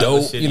shirts be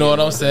dope, you know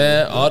what I'm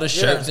saying? All the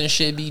shirts and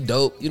shit be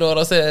dope, you know what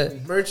I'm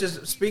saying? Merch is,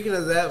 speaking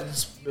of that,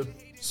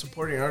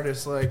 supporting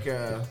artists, like,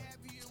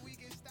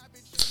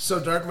 so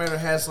Dark Matter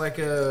has like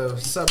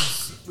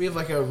we have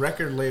like a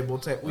record label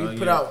type. We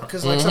put out,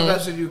 because like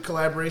sometimes we do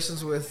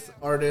collaborations with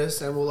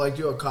artists and we'll like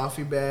do a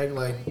coffee bag,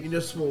 like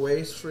Municipal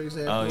Waste, for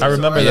example. I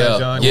remember that,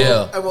 John.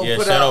 Yeah. And we'll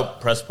put shout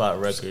out Press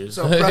Pot Records.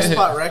 So Press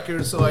Pot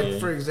Records, so like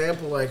for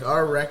example, like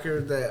our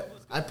record that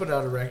I put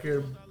out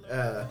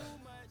a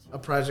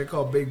project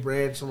called Big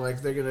Branch, and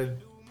like they're gonna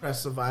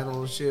press the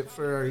vinyl and shit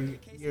for our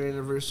year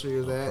anniversary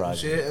of that and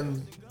shit,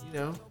 and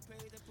no,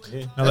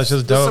 that's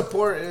just dope. The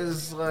support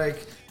is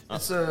like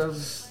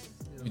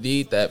you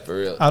need that for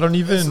real. I don't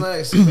even it's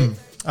nice.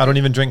 I don't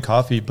even drink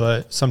coffee,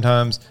 but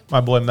sometimes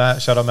my boy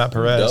Matt, shout out Matt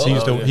Perez, he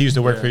used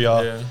to work for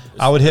y'all. Yeah.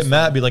 I would hit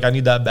Matt, be like, I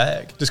need that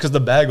bag, just because the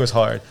bag was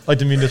hard, like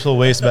the Municipal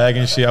Waste bag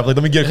and shit. I'm like,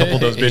 let me get a couple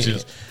of those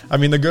bitches. I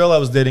mean, the girl I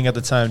was dating at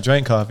the time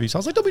drank coffee, so I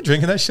was like, don't be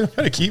drinking that shit. I'm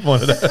gonna keep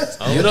one of those.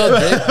 You don't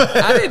drink?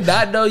 I did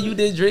not know you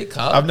didn't drink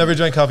coffee. I've never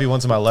drank coffee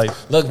once in my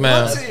life. Look,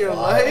 man. Once in your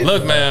life?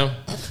 Look, man.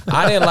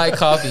 I didn't like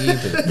coffee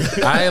either.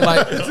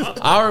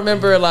 I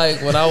remember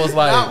like when I was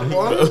like,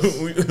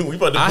 we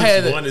about to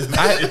push one is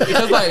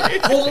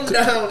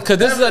because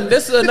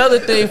this is another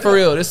thing for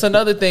real. This is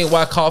another thing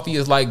why coffee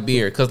is like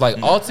beer, because like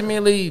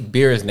ultimately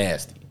beer is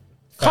nasty.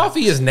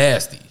 Coffee is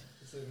nasty.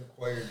 It's an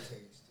acquired taste.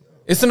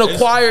 It's an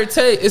acquired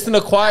taste. It's an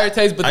acquired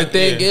taste, but the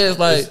thing is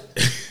like.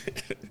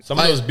 Some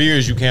of those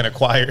beers you can't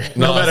acquire,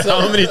 no matter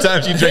how many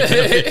times you drink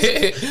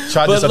it.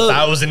 Try this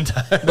 1,000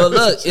 times. But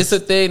look, it's a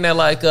thing that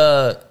like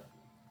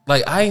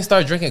I ain't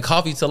started drinking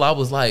coffee till I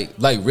was like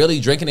really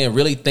drinking it and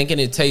really thinking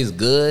it tastes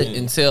good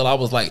until I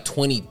was like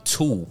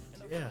 22.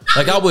 Yeah.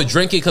 Like I would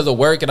drink it because of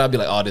work and I'd be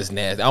like, oh, this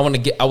nasty. I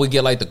would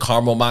get like the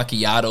caramel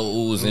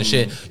macchiatos and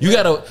shit. You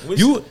gotta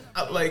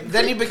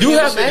then you become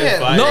a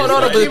man. No.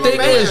 But the thing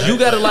is, you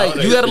gotta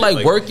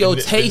like work your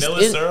taste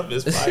in. Syrup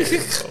is fire,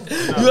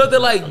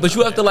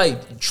 you have to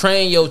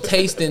train your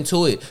taste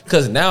into it.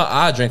 Cause now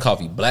I drink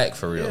coffee black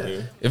for real.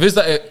 Yeah. If it's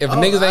like if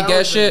niggas ain't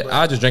got shit,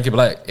 I just drink it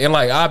black. And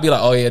like I'll be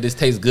like, oh yeah, this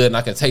tastes good, and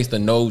I can taste the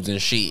notes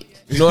and shit.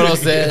 You know what I'm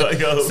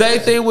saying? Same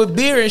thing with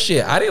beer and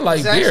shit. I didn't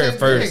like beer at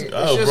first.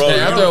 Oh, bro.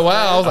 After a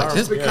while, I was like,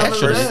 this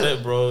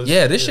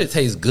shit shit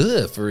tastes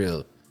good for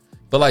real.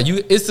 But like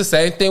it's the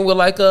same thing with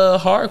like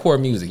hardcore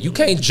music. You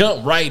can't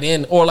jump right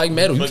in, or like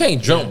metal. You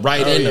can't jump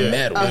right into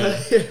metal.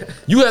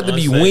 You have to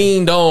be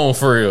weaned on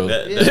for real.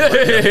 That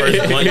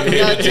first one, you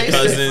with your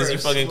cousins, you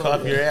fucking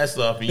cough your ass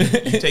off, and you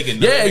take it.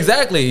 Yeah,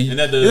 exactly.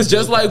 It's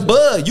just like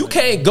Bud. You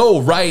can't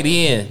go right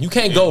in. You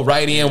can't go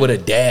right in with a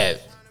dab.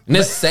 And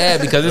it's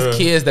sad because it's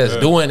kids that's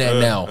doing that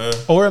now.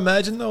 Or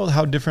imagine though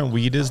how different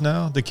weed is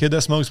now. The kid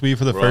that smokes weed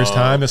for the first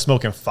time is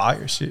smoking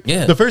fire shit.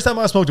 Yeah. The first time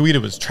I smoked weed,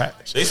 it was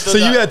trash. So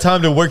you had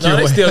time to work your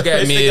way. They still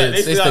got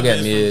mids. They still got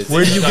mids.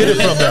 Where do you get it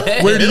from? Though?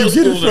 Where do you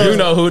get it from? You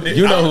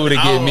know who to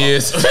get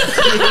mids.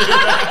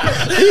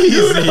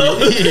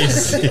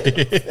 Easy.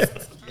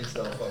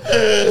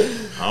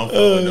 I don't fuck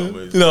with no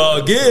much.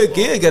 No,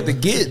 Gid got the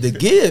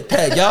Gid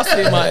pack. Y'all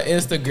see my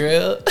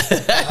Instagram.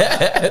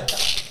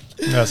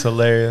 That's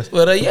hilarious.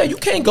 But yeah, you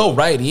can't go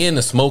right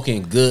into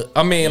smoking good.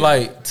 I mean,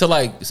 like to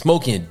like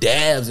smoking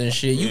dabs and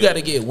shit. You got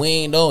to get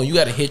weaned on. You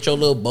got to hit your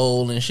little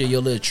bowl and shit,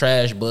 your little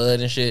trash bud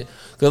and shit.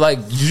 Cause like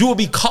you will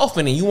be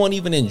coughing and you won't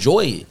even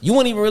enjoy it. You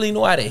won't even really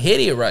know how to hit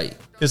it right.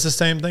 It's the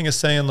same thing as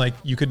saying like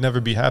you could never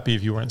be happy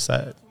if you weren't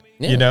sad.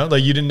 Yeah. You know,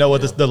 like you didn't know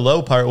what the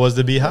low part was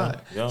to be high.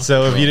 Yeah.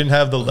 So if you didn't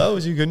have the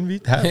lows, you couldn't be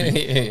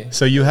happy.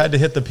 So you had to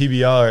hit the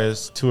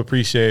PBRs to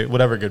appreciate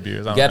whatever good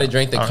beers. You got to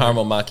drink the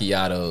caramel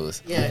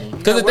macchiatos. Yeah.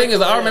 Because the thing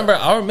is, I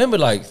remember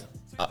like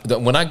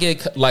when I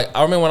get like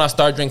I remember when I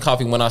started drinking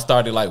coffee when I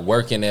started like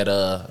working at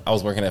I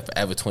was working at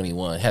Forever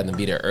 21, had to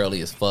be there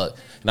early as fuck,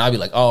 and I'd be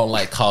like, oh, I don't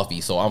like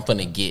coffee, so I'm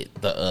finna get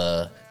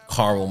the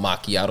caramel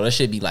macchiato. That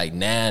should be like $9,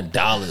 and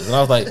I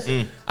was like,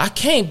 I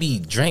can't be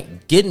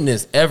getting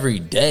this every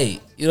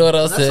day. You know what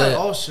I'm That's saying? like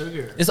all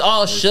sugar. It's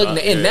all sugar,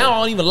 and now I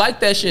don't even like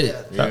that shit.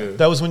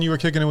 That was when you were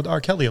kicking it with R.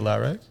 Kelly a lot,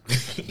 right?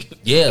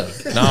 Yeah,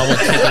 no, I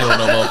wasn't kicking it with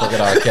no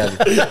motherfucking R. Kelly.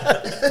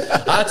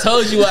 I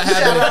told you what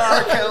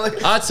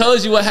happened. I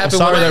told you what happened.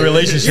 Sorry when that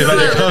relationship that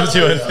it comes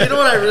to it. You know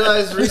what I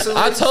realized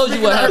recently? I told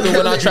you what happened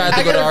when I tried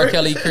to go to R.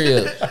 Kelly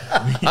crib.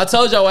 I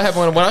told y'all what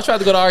happened when I tried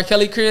to go to R.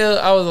 Kelly crib.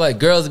 I was like,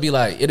 girls would be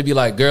like, it'd be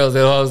like girls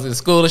that I was in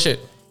school and shit.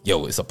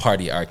 Yo, it's a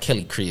party at R.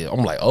 Kelly crib.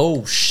 I'm like,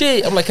 oh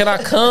shit. I'm like, can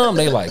I come?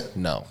 They like,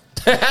 no.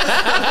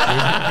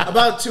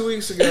 About 2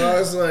 weeks ago, I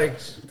was like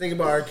thinking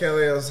about R.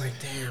 Kelly. I was like,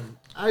 damn,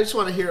 I just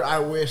want to hear "I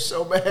Wish"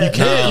 so bad.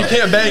 You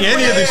can't bang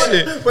any of this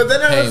shit. But then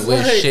I Hey, was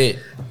with like, shit.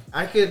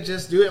 I could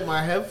just do it in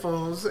my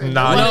headphones. And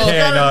Nah, No, you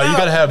can't. No, you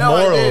gotta have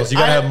morals. You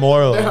gotta have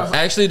morals.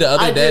 Actually, the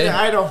other I day, did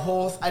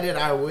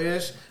 "I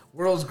Wish."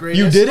 World's Greatest.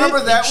 You did it?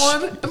 Remember that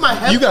one? In my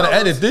headphones. You gotta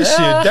edit this shit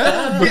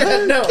down.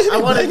 Yeah, no, I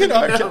wanted to Banging be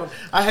R. known. Kelly.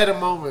 I had a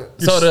moment.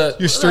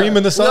 You're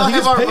streaming the We all songs. He have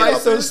gets our paid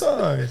off those vices.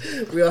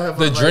 songs. We all have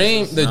the our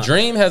dream, vices. the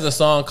dream has a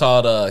song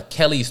called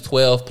Kelly's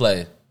 12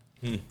 Play,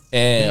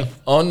 and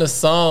on the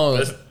song,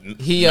 That's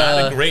he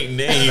not a great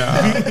name.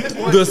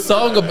 the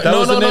song about That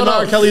was the name of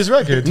R. Kelly's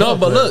record. No,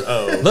 but look,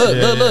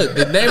 look.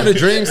 The name of the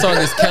dream song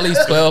is Kelly's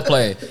 12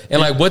 Play.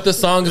 And like what the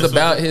song is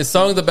about, his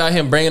song is about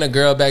him bringing a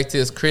girl back to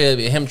his crib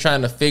and him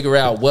trying to figure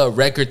out what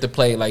record to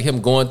play, like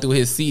him going through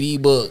his CD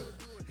book.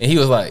 And he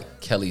was like,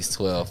 Kelly's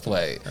 12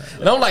 Play.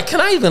 And I'm like,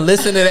 can I even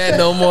listen to that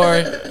no more?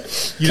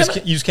 You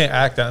just can't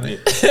act on it. You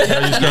just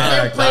can't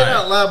I act play on it it.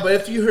 out loud, but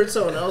if you heard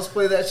someone else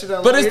play that shit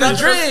out But loud, it's you're the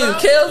not dream. supposed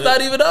to know? Kale's not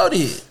even on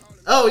it.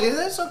 Oh, yeah,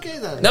 that's okay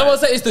then. Now I'm gonna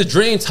say it's the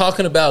dream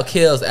talking about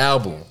Kale's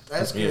album.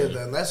 That's good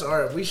then. That's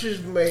art. We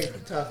should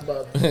talk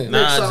about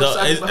Nah, songs so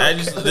talking it's, about I R.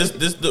 just, Kelly.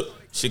 this the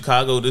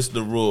Chicago. This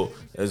the rule.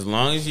 As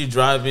long as you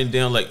driving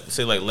down, like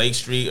say like Lake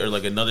Street or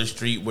like another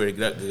street where it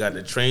got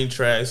the train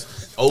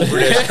tracks over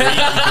that street,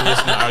 you can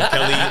listen to R.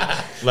 Kelly.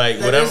 Like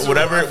That is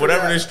whatever right.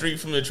 the street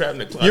from the Trap in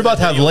the Closet. You're about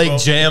to have video Lake go,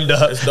 jammed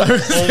up. It's the only,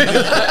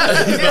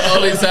 The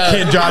only time.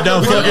 Can't drive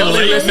down fucking Only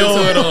Lake. listen No.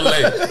 to it on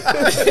Lake.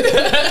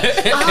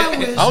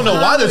 I don't know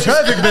why the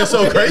traffic been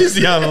so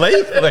crazy on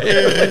Lake.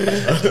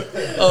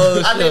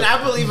 Oh, I mean, shit.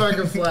 I believe I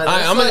can fly.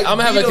 I'm That's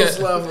gonna like have a Beatles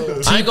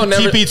level. I ain't gonna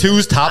never.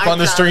 TP2's top on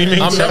the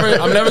streaming. I'm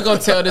never gonna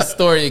tell this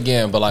story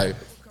again. But like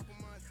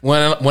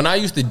when I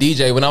used to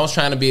DJ, when I was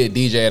trying to be a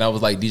DJ and I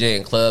was like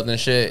DJing clubs and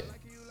shit,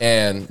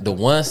 and the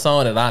one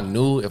song that I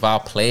knew if I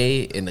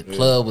played and the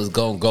club was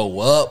gonna go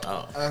up,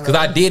 because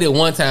I did it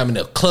one time and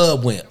the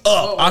club went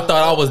up. I thought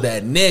I was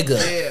that nigga.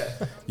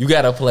 Yeah. You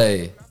gotta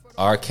play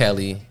R.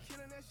 Kelly,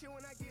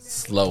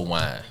 Slow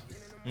Wine.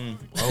 You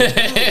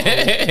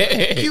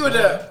would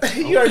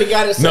you already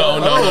got it. No.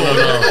 No. I'm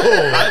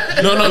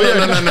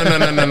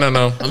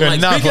We're like,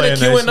 not speaking playing of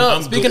that queuing shit.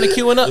 up, speaking of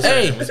queuing up,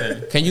 hey, What's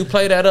that? can you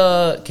play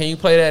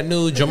that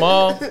new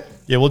Jamal?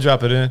 Yeah, we'll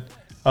drop it in.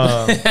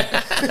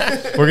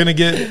 We're gonna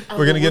get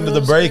into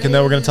the break, and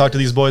then we're gonna talk to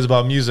these boys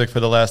about music for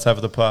the last half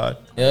of the pod.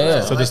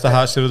 Yeah. So just the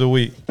hot shit of the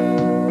week.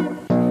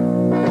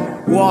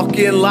 Walk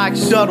in like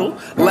shuttle,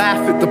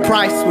 laugh at the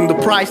price when the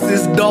price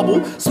is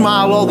double.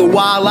 Smile all the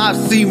while I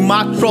see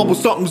my trouble.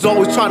 Something's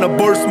always trying to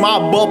burst my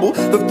bubble.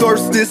 The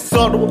thirst is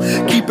subtle,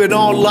 keep it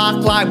on lock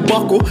like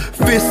buckle.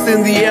 Fists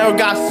in the air,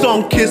 got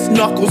sun-kissed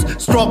knuckles.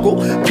 Struggle,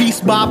 piece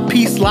by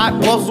piece like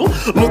puzzle.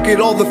 Look at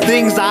all the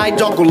things I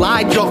juggle.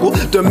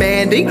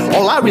 Demanding,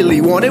 all I really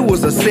wanted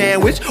was a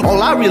sandwich.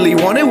 All I really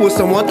wanted was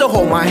someone to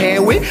hold my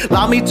hand with.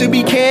 Allow me to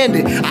be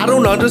candid, I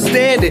don't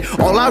understand it.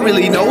 All I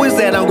really know is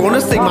that I'm gonna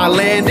sing my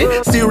landing.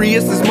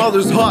 Serious as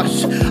mother's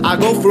hush. I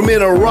go from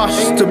in a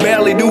rush to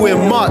barely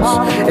doing much,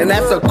 and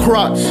that's a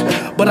crutch.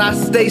 But I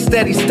stay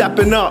steady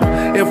stepping up,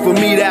 and for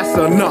me that's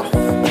enough.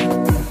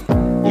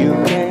 You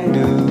can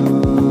do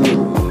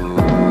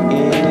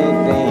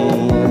anything.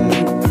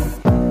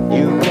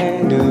 You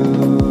can do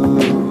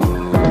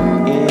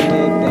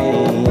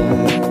anything.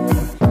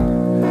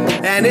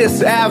 And it's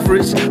it's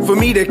average for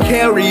me to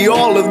carry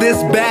all of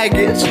this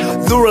baggage.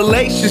 The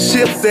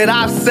relationships that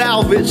I've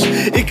salvaged,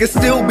 it can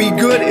still be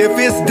good if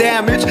it's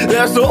damaged.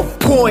 There's a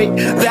point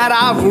that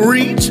I've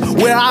reached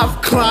where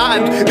I've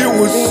climbed, it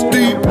was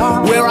steep.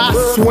 Where I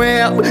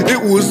swam,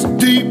 it was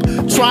deep.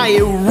 Try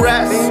and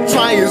rest,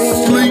 try and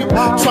sleep,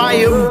 try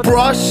and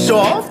brush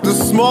off the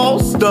small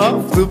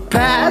stuff. The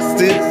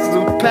past is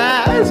the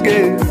past,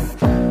 yeah.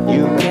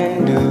 You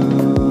can do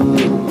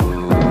anything.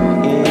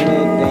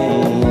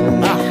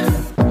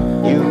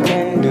 You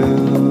can do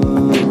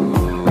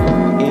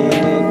anything.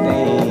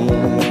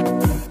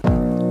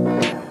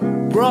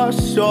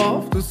 Brush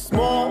off the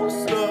small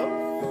stuff.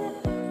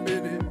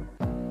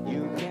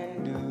 You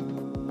can do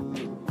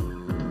anything.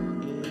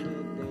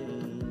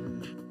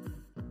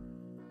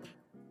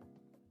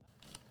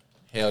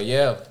 Hell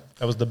yeah.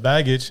 That was The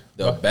Baggage.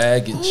 The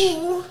Baggage.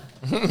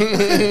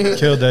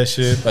 Killed that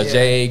shit. By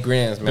J.A.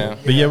 Grins, man.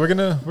 But yeah, we're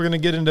gonna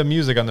get into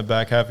music on the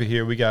back half of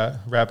here. We got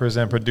rappers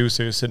and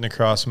producers sitting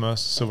across from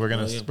us, so we're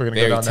gonna go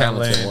Very down that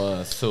talented lane.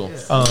 ones, too.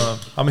 I'm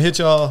gonna hit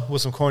y'all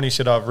with some corny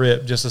shit off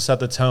rip just to set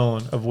the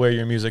tone of where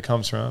your music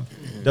comes from.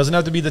 Doesn't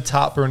have to be the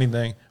top or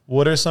anything.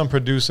 What are some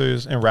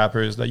producers and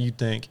rappers that you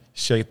think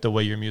shape the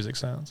way your music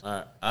sounds?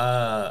 All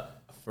right.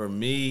 For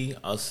me,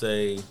 I'll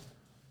say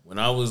when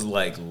I was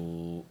like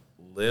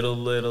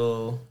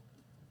little.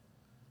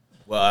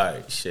 Well, all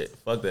right, shit.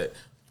 Fuck that.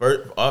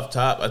 First, off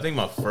top, I think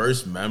my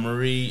first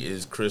memory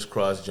is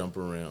Crisscross Jump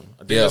Around. I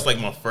think that's like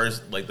my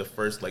first, like the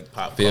first like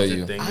pop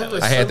culture thing.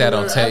 I had that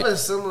on tape. I have a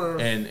similar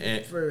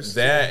and first.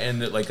 that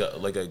and like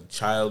a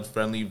child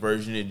friendly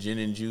version of Gin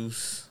and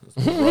Juice.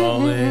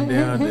 Rolling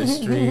down the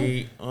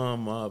street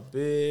on my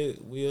big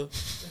wheel.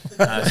 Shit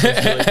like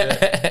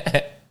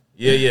that.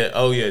 Yeah.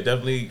 Oh yeah,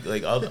 definitely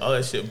like all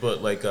that shit.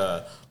 But like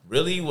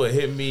really what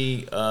hit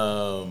me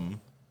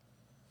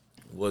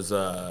was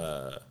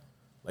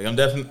like I'm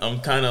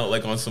kind of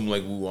like on some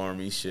like Woo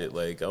Army shit.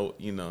 Like cause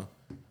I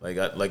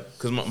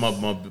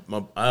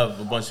have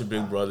a bunch of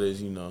big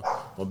brothers. My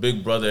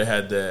big brother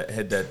had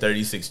that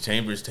 36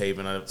 Chambers tape,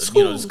 and I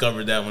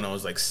discovered that when I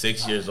was like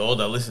 6 years old.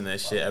 I listened to that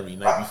shit every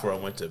night before I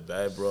went to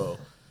bed, bro.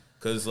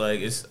 Cause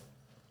like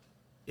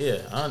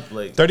I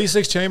like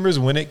 36 Chambers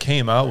when it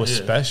came out was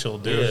special,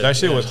 dude. That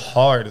shit was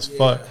hard as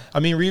fuck. I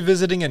mean,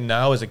 revisiting it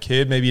now as a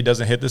kid, maybe it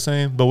doesn't hit the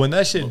same, but when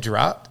that shit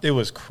dropped, it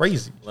was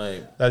crazy.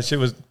 Like that shit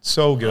was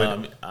so good.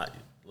 Probably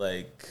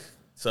like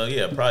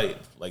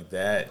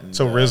that. And,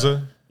 so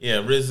RZA,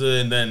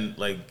 RZA, and then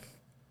like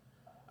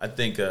I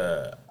think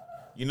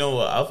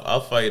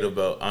I'll fight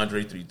about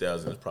Andre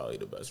 3000 is probably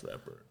the best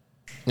rapper.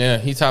 Yeah,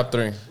 he top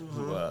 3.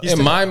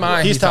 In my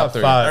mind, he's top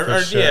 3. 5 for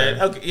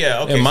sure.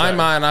 Okay. In my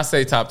mind, I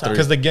say top 3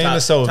 because the game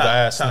is so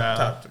vast now.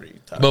 Top 3.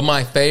 But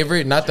my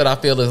favorite, not that I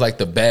feel is like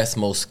the best,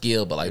 most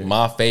skilled, but like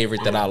my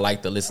favorite that I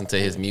like to listen to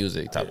his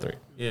music, top 3.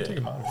 Yeah.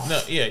 You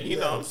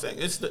know what I'm saying?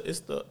 It's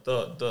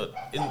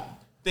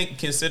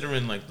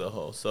considering like the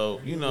whole. So,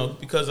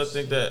 because I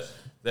think that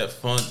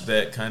funk,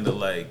 that kind of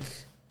like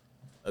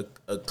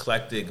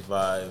eclectic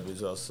vibe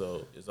is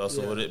also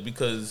what it,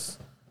 because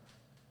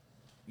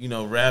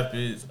rap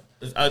is,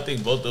 I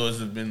think both of us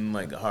have been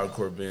like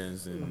hardcore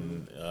bands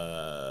and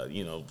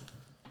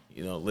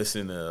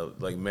listen to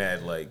like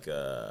mad like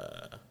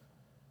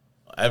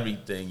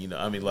everything.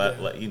 I mean,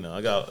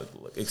 I got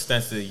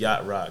extensive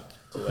yacht rock.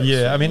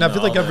 I mean, I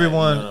feel like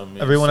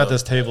everyone at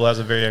this table has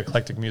a very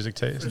eclectic music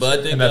taste,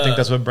 but I think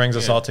that's what brings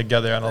us all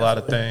together on a lot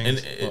of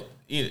things.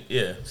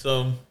 And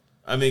so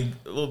I mean,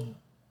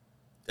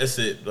 that's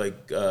it.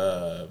 Like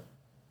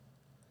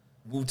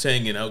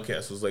Wu-Tang and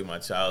Outkast was like my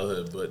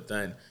childhood, but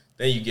then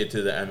you get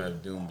to the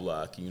MF Doom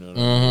block. You know what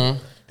I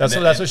mean? That's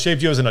what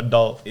shaped you as an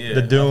adult.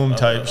 The Doom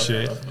type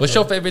shit. What's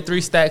your favorite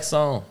 3 Stack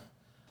song?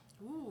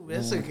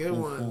 That's a good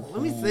one.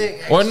 Let me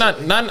think. Or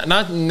not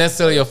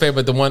necessarily your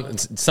favorite, the one,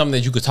 something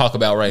that you could talk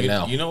about right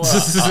now. You know what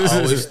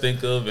I always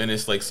think of, and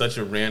it's like such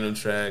a random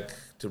track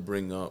to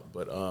bring up,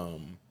 but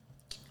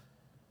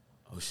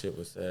what's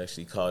that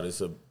actually called? It's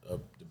the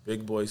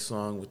Big Boy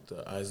song with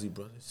the Isley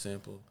Brothers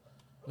sample.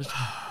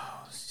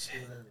 Oh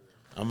shit!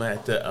 I'm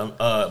at the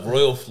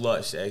Royal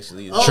Flush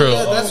actually. True.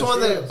 Yeah, that's one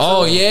that.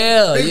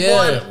 Big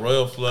Boy,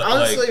 Royal Flush.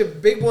 Honestly,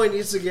 Big Boy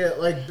needs to get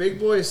like Big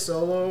Boy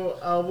solo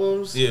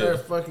albums. Yeah. They're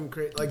fucking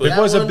crazy. Like Big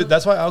Boy's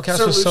that's why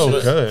Outkast was so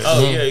good.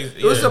 Oh yeah,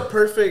 it was a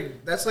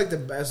perfect. That's like the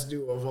best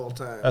duo of all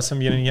time. That's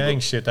some yin and yang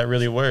shit that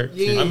really worked.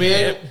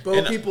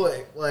 Both people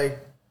like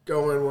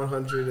going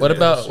 100.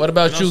 What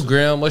about you,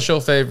 Grim? What's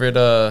your favorite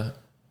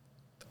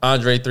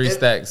Andre 3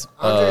 Stacks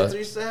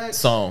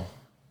song?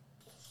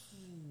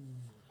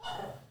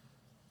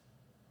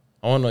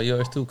 I want to know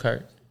yours too,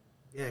 Kurt.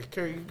 Yeah,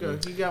 Kurt, you go.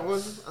 You got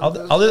one?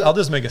 I'll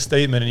just make a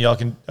statement and y'all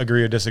can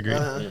agree or disagree.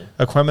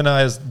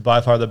 Aquemini is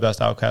by far the best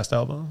Outkast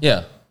album.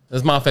 Yeah,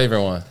 that's my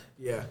favorite one.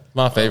 Yeah,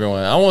 my favorite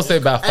one. I won't say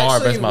by far,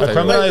 but it's my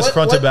favorite. Aquemini is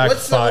front to back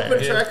fire.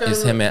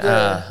 It's him and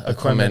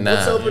Aquemini.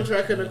 What's the open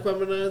track on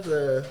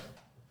Aquemini?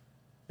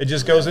 It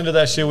just goes into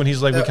that shit when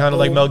he's like, we kind of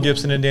like Mel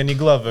Gibson and Danny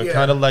Glover,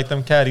 kind of like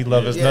them caddy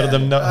lovers. None of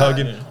them nut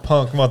hugging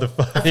punk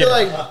motherfuckers. I feel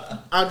like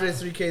Andre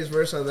 3K's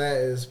verse on that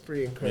is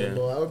pretty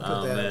incredible. Yeah. I would put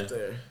Oh, that man. up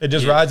there. It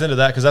just rides into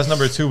that because that's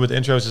number 2 with the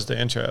intro is just the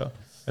intro.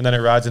 And then it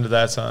rides into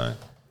that song.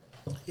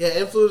 Yeah,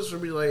 influence for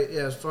me, like,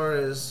 yeah, as far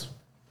as,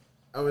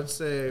 I would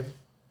say,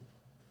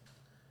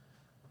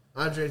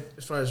 Andre,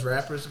 as far as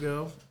rappers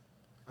go,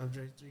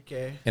 Andre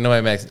 3K. You know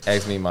what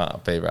asked me my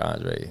favorite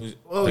Andre.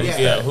 Oh, Please,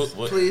 yeah.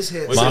 what- Please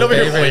hit. what's My Sit over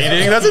here favorite-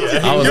 waiting. That's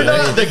I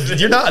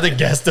was you're not the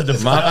guest of the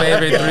My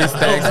favorite 3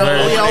 Stacks We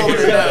verse. all would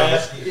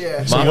know.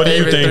 Yeah. So My what do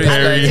you favorite think, 3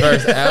 Harry?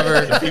 Stacks verse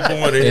ever People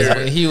want to is hear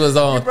when it. he was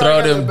on probably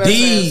Throw got the Them best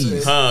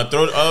D's.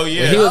 answers. Oh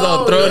yeah. He was on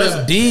Oh, Throw yeah.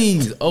 Them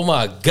D's. Oh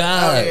my Oh,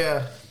 God.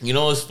 yeah. You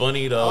know what's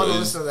funny I though want to is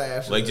listen to that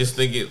after like this. just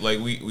think it like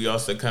we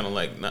also kind of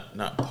like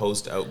not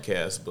post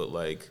Outkast but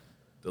like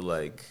the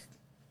like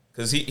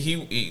because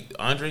he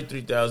Andre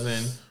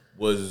 3000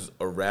 was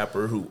a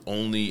rapper who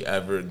only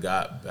ever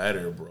got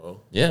better, bro.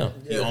 Yeah.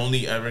 He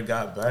only ever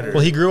got better. Well,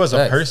 he grew as a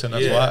Facts. person.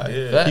 That's Yeah, why.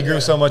 yeah. He grew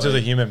so much as a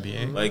human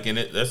being. like and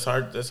that's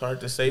hard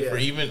to say for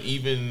Yeah.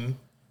 even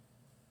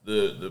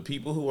the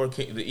people who are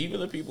even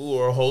the people who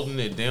are holding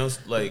it down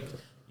like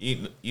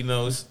you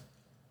know it's,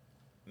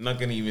 I'm not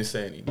gonna even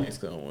say anything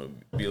because I don't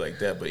want to be like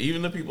that. But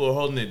even the people who are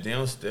holding it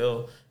down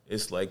still,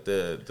 it's like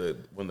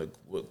when the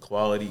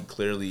quality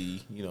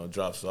clearly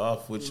drops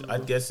off. Which I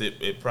guess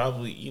it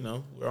probably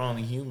we're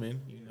only human.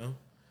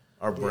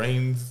 Our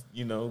brains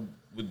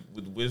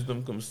with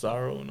wisdom comes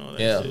sorrow and all that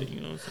Yeah. shit.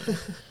 You know what I'm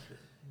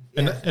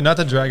saying? And not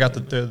to drag out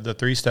the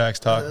 3 Stacks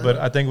talk, but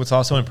I think what's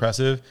also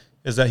impressive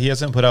is that he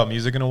hasn't put out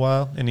music in a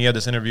while. And he had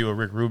this interview with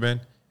Rick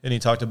Rubin, and he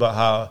talked about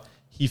how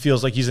he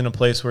feels like he's in a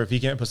place where if he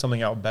can't put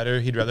something out better,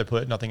 he'd rather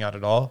put nothing out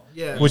at all.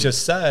 Yeah. Which is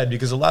sad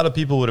because a lot of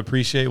people would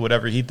appreciate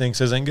whatever he thinks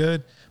isn't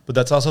good, but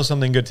that's also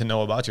something good to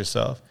know about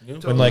yourself.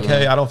 When like,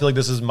 hey, I don't feel like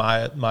this is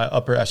my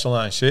upper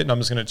echelon shit, and I'm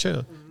just gonna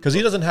chill because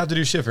he doesn't have to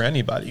do shit for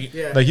anybody.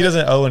 Yeah. Like he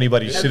doesn't owe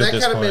anybody And shit that at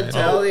this kind of point.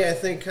 mentality, I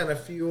think, kind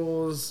of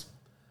fuels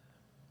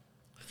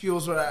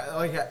what I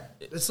like.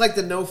 It's like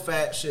the no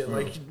fat shit.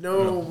 Like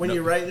when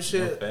you're writing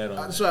shit, fat on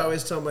that's what I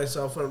always tell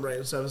myself when I'm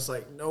writing stuff. It's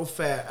like no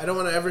fat. I don't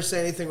want to ever say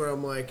anything where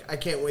I'm like, I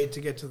can't wait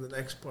to get to the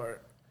next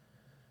part.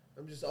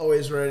 I'm just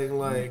always writing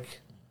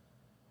like,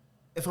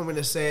 if I'm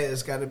gonna say it,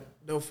 it's got to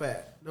no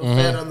fat, no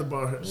fat on the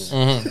bars.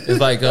 It's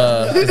like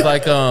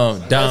Dom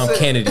That's it.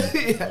 Kennedy.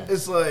 Yeah,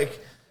 it's like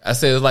I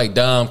said it's like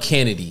Dom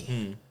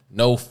Kennedy.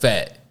 No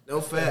fat.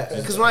 no fat.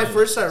 Because when I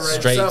first started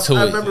writing Straight stuff, to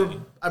I it.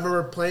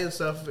 remember playing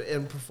stuff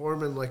and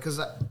performing like because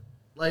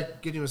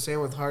like Gideon was saying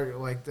with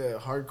like the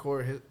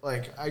hardcore hit,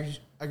 like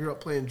I grew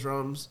up playing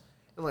drums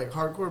and like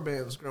hardcore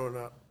bands growing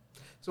up.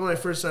 So when I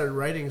first started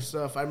writing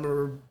stuff, I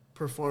remember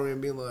performing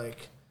and being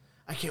like,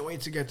 I can't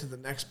wait to get to the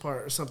next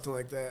part or something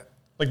like that.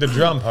 Like the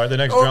drum part, the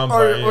next drum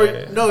part.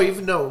 yeah.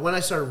 No, when I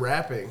started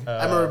rapping,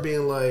 I remember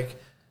being like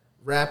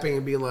rapping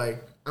and being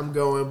like, I'm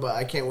going, but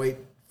I can't wait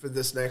for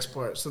this next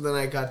part. So then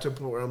I got to a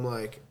point where I'm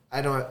like,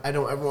 I don't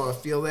ever want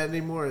to feel that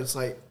anymore. It's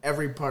like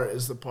every part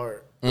is the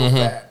part. No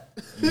fat.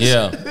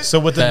 Yeah. So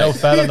with the no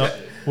fat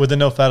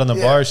on the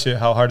Yeah. bar shit,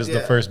 how hard is the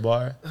Yeah. first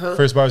bar?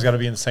 First bar's got to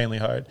be insanely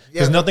hard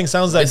because Yeah, nothing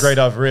sounds that great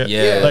off rip.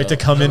 Yeah. Like to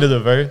come into the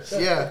verse.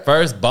 Yeah.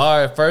 First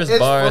bar It's is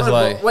fun,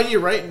 like but when you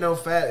write no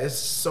fat, it's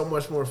so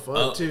much more fun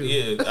Oh, too.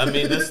 yeah, I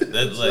mean that's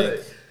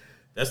like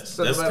that's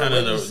no matter kind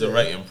what you of say. the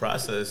writing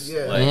process.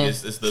 Yeah. Like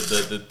it's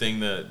the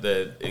thing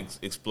that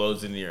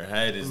explodes into your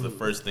head is the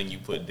first thing you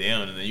put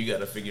down, and then you got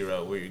to figure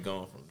out where you're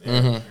going from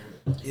there.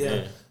 Yeah.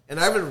 Yeah. And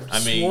I haven't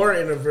swore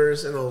in a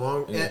verse in a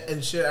long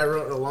and shit I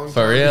wrote in a long time.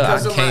 for real. I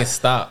because of can't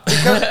stop.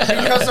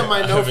 because of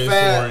my no I've been sworn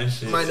fat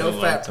shit my so no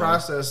long fat time.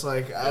 process.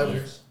 Like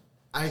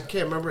I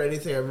can't remember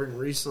anything I've written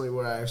recently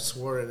where I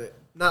swore in it.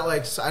 Not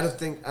like I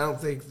don't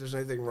think there's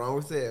anything wrong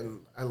with it, and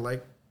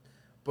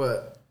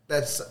but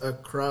that's a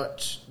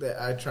crutch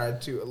that I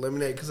tried to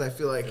eliminate because I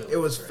feel like it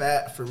was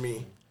fat for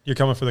me. You're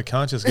coming for the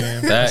conscious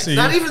game. Facts. See,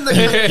 Not even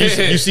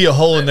the you see a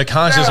hole in the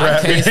conscious No, I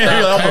rap. can't You're stop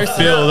like, I'm gonna cursing.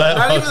 fill that.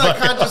 not even the motherfucker.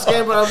 conscious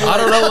game, but I'm like, I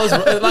don't know what's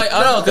like.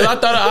 I don't know because I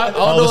thought I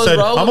don't All know of a what's sudden,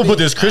 wrong. I'm gonna with put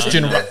me. this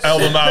Christian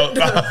album out.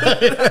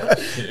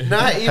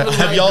 not even. Have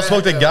like y'all that,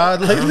 spoke to though.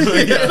 God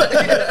lately?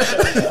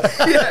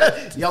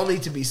 Yeah. Y'all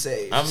need to be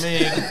saved. I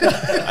mean,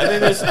 I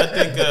think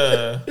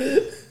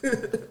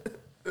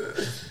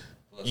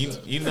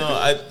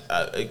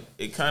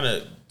it kind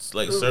of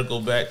like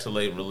circle back to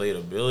like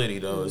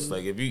relatability though. It's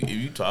like if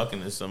you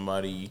talking to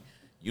somebody,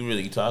 you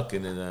really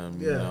talking to them,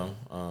 you Yeah.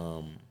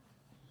 know,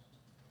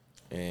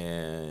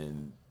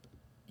 and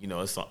you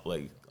know it's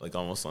like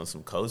almost on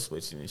some code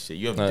switching and shit.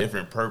 You have Right.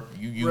 different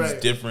you use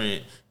Right.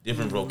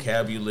 different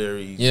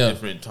vocabularies, Yeah.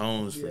 different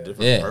tones for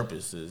different Yeah.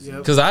 purposes. Yep.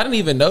 Because I didn't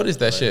even notice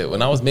that shit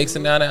when I was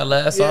mixing down that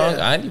last song.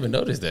 Yeah. I didn't even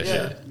notice that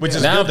Yeah. shit. Which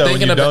is now good though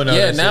when you don't about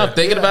notice. now I'm it.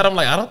 thinking Yeah. about it, I'm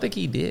like I don't think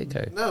he did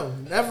curse. No,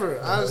 never.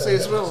 Honestly,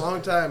 it's been a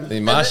long time.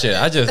 In my shit,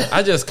 I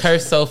just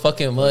cursed so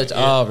fucking much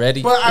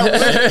already. But I would,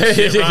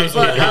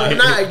 but I'm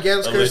not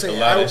against I list a cursing.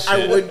 lot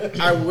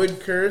of I would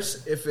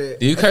curse if it.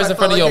 Do you if curse I in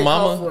front felt of your it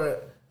called mama? for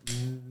it.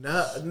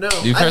 No.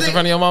 Do you curse in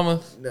front of your mama?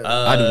 No.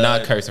 I do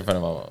not curse in front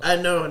of my mama. I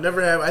know, never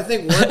have. I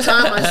think one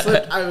time I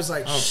slipped. I was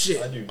like,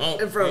 shit, Oh,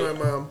 in front of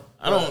my mom.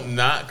 I don't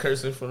not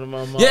curse in front of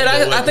my mom. Yeah,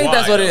 but, like, I think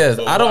that's why, what it is.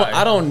 though? I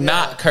Why? don't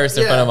not curse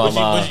in front of my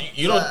mom. But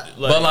you don't. Like,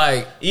 But,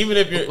 like, even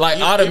if you're like,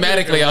 even if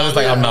automatically, your I'm just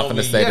mom like, I'm and not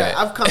gonna homie- say Yeah, that.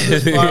 I've come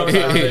this far. Talk to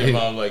your without-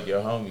 mom like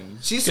your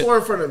homies. She swore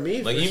in front of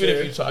me. Like for even sure.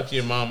 if you talk to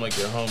your mom like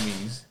your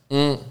homies,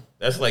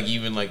 that's like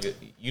even like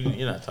you're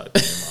not talking to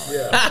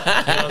your mom.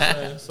 Yeah. You know what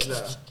I'm saying?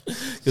 So,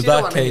 Because She don't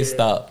I wanna hear can't it.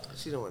 stop.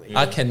 She don't want to.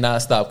 I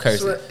cannot stop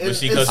cursing. But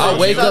she I'll goes- I'll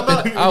wake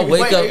up and- I'll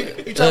wake up-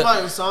 You talking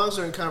about in songs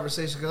or in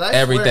conversation? Because I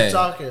Everything,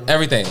 swear talking.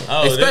 everything,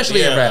 Oh,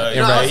 especially in rap. In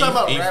No, I rap, was talking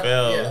about he rap.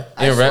 fell. Yeah.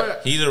 I In rap- swear-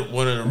 He's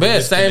one of the man,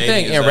 realest same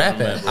thing Canadians in I've rapping.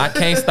 met, bro. I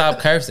can't stop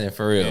cursing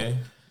for real. Yeah.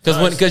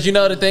 Because you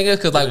know the thing is,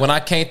 because like when I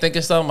can't think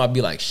of something, I'll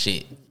be like,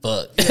 shit,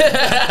 fuck.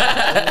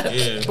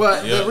 Yeah.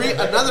 But Yeah.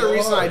 another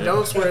reason I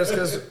don't swear is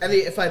because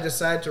if I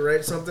decide to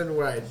write something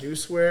where I do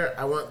swear,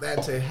 I want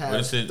that to But have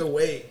it's a- the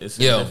weight. It's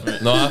a Yo,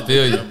 different- no, I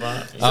feel you. So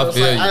I it's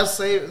feel like, you. I'll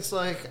say it's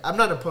like I'm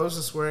not opposed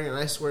to swearing, and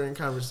I swear in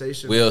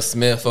conversation. Will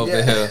Smith over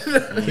Yeah.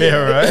 here. Yeah,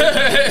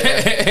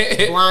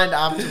 right. Blind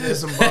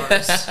optimism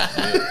bars.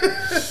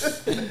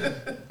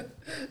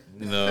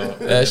 No.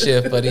 That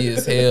shit funny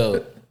as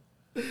hell.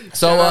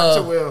 So Shout out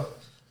to Will.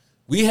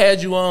 we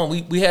had you on.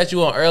 We had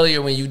you on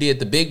earlier when you did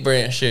the big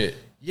brand shit.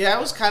 Yeah,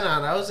 I was kind of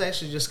on. I was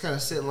actually just kind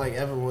of sitting like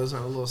Evan was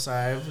on a little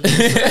side. You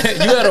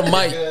had a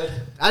mic.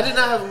 I did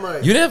not have a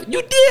mic. You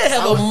did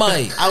have a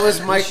mic. I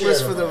was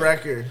micless for the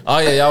record. Oh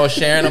yeah, y'all was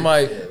sharing a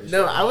mic.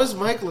 No, I was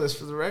micless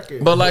for the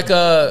record. But like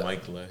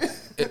Mike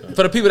Lex.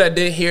 for the people that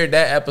didn't hear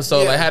that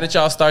episode, Yeah. like how did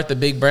y'all start the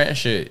big brand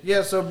shit?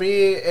 Yeah, so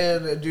me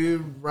and a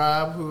dude,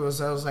 Rob, who was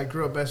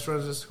grew up best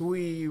friends, is who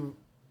we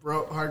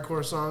wrote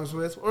hardcore songs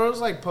with, or it was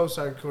like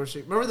post-hardcore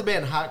shit. Remember the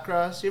band Hot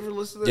Cross? You ever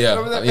listen to that? Yeah,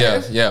 Remember that yeah,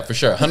 band? yeah, for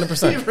sure,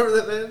 100%. You remember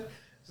that band?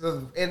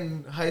 So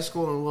in high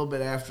school and a little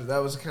bit after, that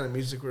was the kind of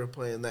music we were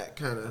playing, that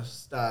kind of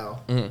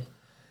style. Mm-hmm.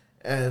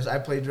 As I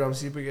played drums,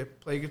 he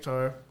played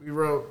guitar. We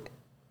wrote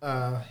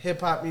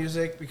hip hop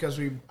music because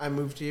I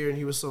moved here and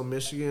he was still in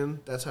Michigan.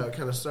 That's how it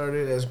kind of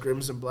started as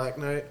Grims and Black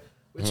Knight,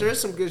 which there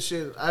is some good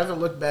shit. I haven't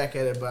looked back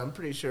at it, but I'm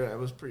pretty sure I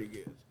was pretty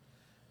good.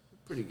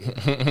 Pretty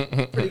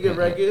good. Pretty good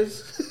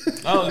records.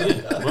 Oh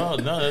yeah, bro.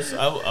 No, that's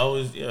I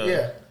was yeah.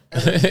 Yeah.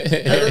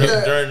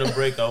 During the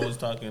break, I was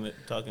talking to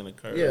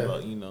Kurt Yeah.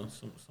 about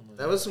some of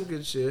That was some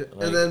good shit.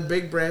 Like, and then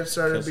Big Brand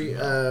started to be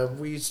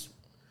Testing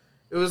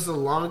it was the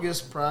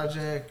longest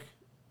project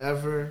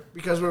ever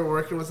because we were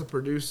working with a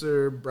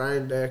producer,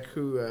 Brian Deck,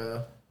 who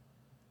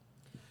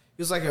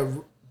he was like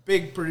a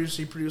big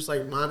producer. He produced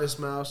like Modest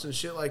Mouse and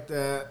shit like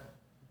that,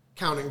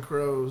 Counting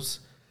Crows.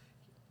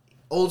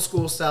 Old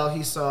school style,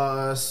 he saw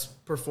us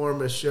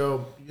perform a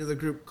show. You know the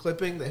group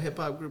Clipping, the hip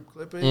hop group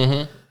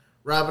Clipping?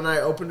 Rob and I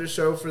opened a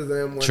show for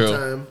them one True.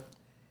 time.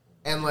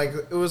 And like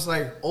it was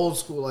like old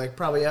school, like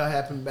probably how it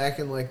happened back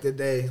in like the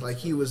day. Like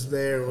he was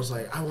there and was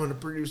like, I want to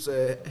produce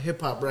a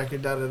hip hop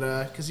record, da da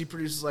da, because he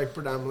produces like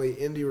predominantly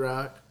indie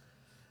rock,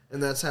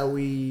 and that's how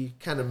we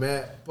kind of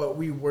met. But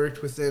we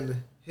worked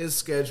within his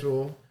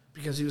schedule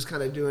because he was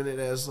kind of doing it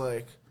as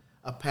like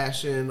a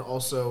passion,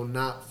 also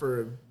not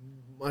for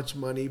much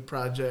money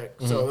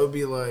project. So it would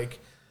be like,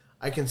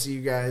 I can see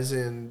you guys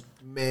in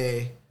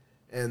May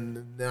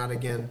and not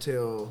again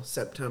till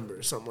September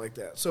or something like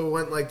that. So it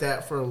went like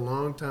that for a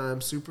long time,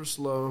 super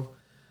slow.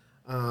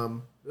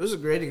 It was a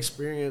great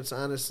experience,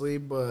 honestly,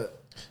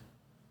 but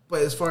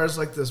as far as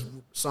like this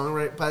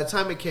songwriting, by the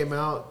time it came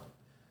out,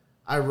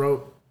 I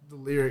wrote the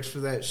lyrics for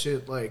that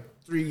shit like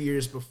 3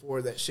 years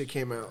before that shit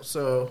came out.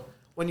 So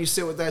when you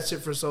sit with that shit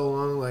for so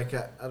long, like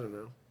I don't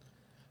know.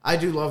 I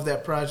do love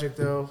that project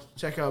though.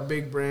 Check out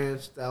Big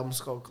Branch. The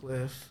album's called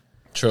Cliff.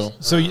 True.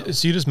 So you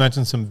just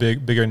mentioned some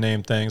bigger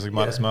name things like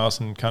Modest Mouse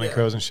and Counting Yeah.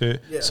 Crows and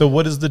shit. Yeah. So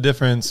what is the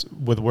difference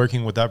with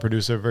working with that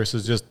producer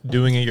versus just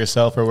doing it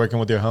yourself or working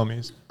with your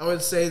homies? I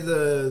would say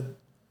that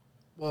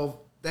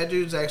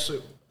dude's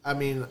actually, I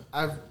mean,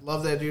 I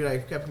love that dude. I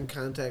kept in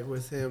contact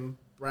with him,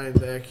 Brian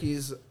Deck.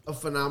 He's a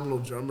phenomenal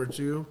drummer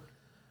too.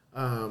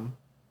 And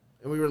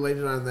we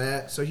related on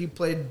that. So he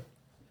played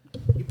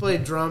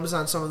drums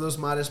on some of those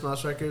Modest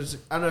Mouse records.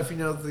 I don't know if you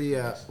know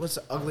the, what's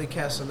the Ugly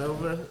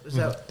Casanova? Is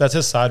that? That's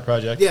his side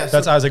project. Yeah, so-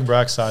 That's Isaac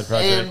Brock's side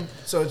project. And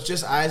so it's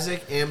just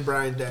Isaac and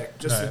Brian Deck,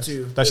 just Nice. the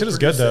two. That shit is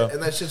good, produced it, though.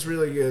 and that shit's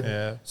really good.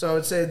 Yeah. So I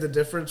would say the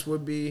difference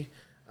would be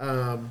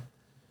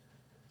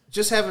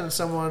just having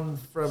someone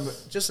from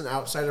just an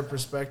outsider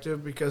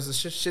perspective, because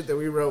the shit that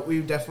we wrote, we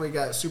definitely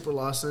got super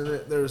lost in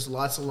it. There's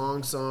lots of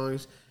long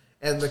songs,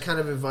 and the kind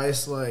of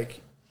advice,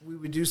 like, we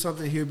would do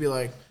something, he would be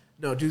like,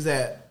 no, do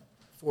that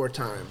 4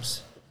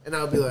 times. And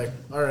I would be like,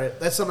 all right,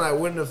 that's something I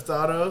wouldn't have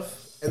thought of.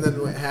 And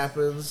then what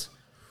happens,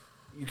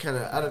 you kind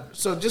of, I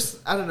don't know,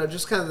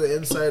 just kind of the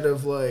insight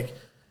of like,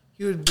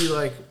 he would be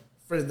like,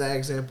 for that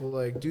example,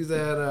 like, do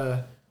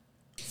that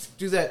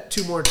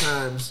 2 more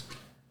times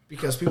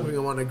because people are going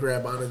to want to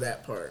grab onto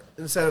that part.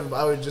 Instead of,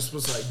 I would just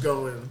was like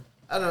going,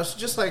 I don't know, it's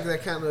just like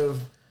that kind of,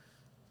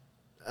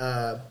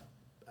 I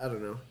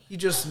don't know. He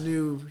just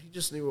knew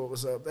what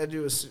was up. That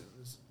dude was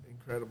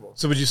incredible.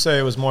 So would you say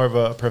it was more of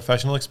a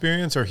professional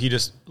experience or he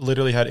just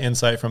literally had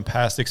insight from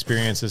past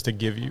experiences to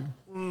give you?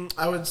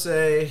 I would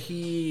say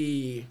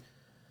he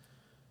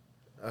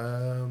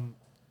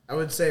I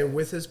would say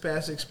with his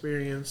past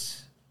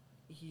experience,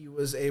 he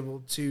was able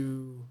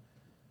to.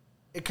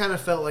 It kind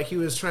of felt like he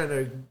was trying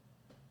to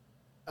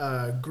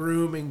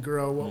groom and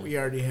grow what we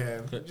already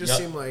had. It just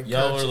seemed like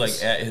y'all were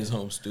conscious. like at his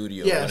home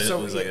studio. Yeah, and so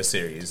it was like a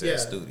serious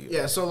ass studio.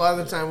 Yeah, so a lot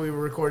of the time we were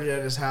recorded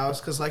at his house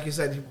because, like you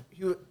said,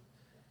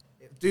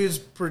 dude's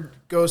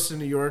goes to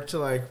New York to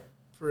like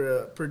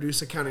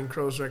produce a Counting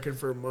Crows record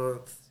for a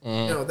month. You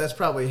know, that's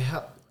probably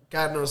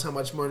God knows how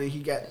much money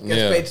he gets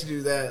paid to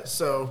do that.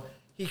 So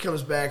he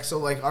comes back. So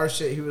like our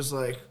shit, he was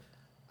like,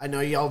 I know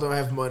y'all don't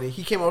have money.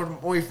 He came over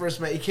when we first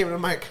met. He came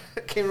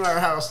to our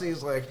house and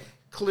he's like,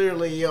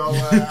 clearly y'all.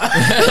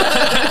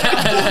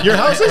 Your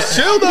house is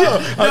chill though.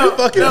 Not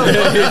that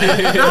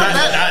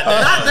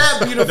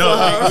beautiful. No,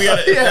 house. we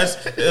gotta. That's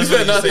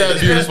what not that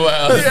beautiful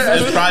house.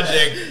 This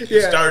project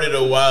started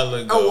a while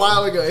ago. A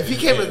while ago. If he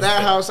came to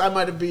that house, he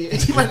might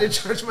have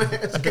charged my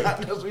ass.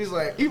 God knows. He's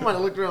like, he might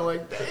have looked around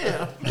like,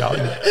 damn. Y'all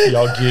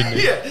getting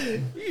it. Yeah,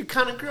 you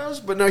kind of gross.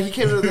 But no, he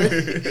came to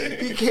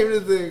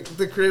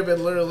the crib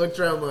and literally looked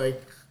around like,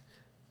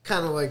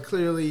 kind of like,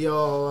 clearly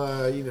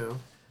y'all,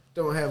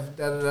 don't have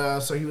da-da-da.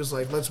 So he was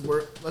like, let's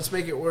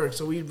make it work.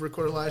 So we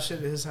recorded a lot of shit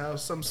at his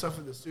house, some stuff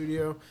in the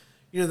studio.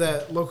 You know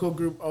that local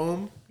group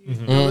Ohm? You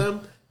know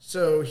them?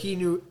 So he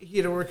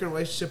had a working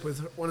relationship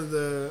with one of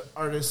the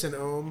artists in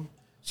Ohm.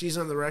 She's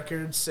on the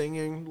record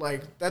singing.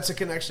 Like, that's a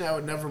connection I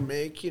would never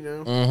make, you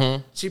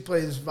know? She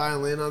plays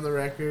violin on the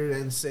record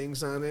and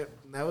sings on it.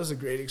 And that was a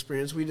great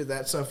experience. We did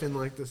that stuff in,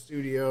 like, the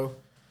studio.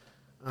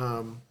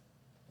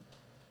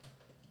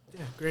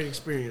 Yeah, great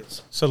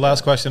experience. So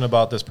last question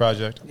about this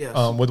project. Yes.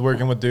 With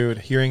working with Dude,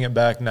 hearing it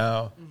back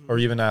now or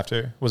even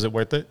after, was it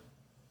worth it?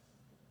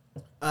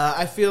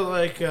 I feel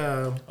like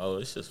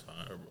it's just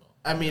fine, bro.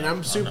 I mean,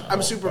 I'm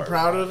super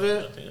proud of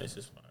it. I think it's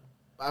just fine.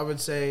 I would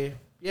say,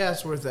 yeah,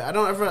 it's worth it.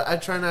 I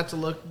try not to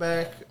look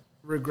back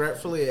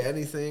regretfully at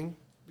anything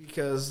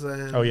because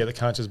then. Oh yeah, the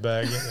conscious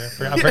bag.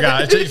 Yeah. I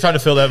forgot. You're trying to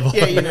fill that void.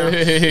 Yeah,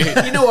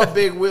 you know what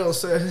Big Will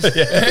says.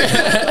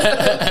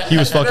 He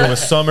was fucking with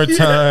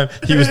Summertime.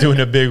 He was doing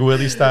a Big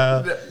Willie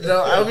style.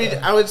 No, I mean,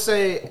 I would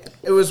say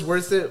it was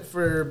worth it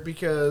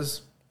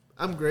because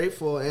I'm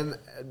grateful and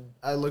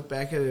I look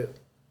back at it.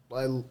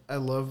 I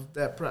love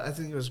that. I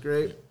think it was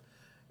great.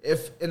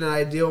 If in an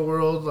ideal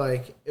world,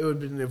 like it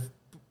would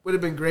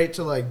have been great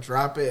to like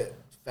drop it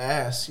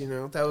fast. You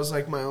know, that was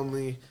like my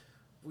only.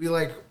 We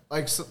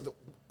so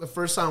the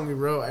first song we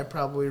wrote, I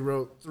probably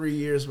wrote 3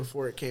 years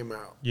before it came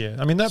out. Yeah,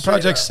 I mean that Straight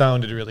project up.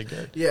 sounded really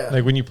good. Yeah.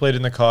 Like when you played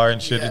in the car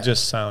and shit, Yeah. it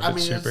just sounded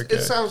super good.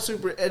 It sounds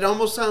super. It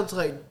almost sounds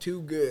like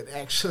too good,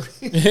 actually.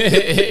 Well,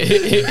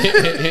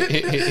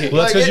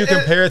 that's because you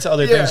compare it to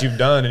other things you've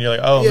done, and you're like,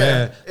 oh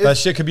man, that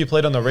shit could be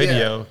played on the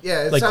radio.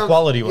 Yeah, like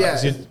quality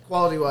wise. Yeah,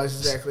 quality wise,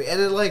 exactly.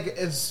 And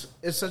it's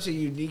such a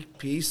unique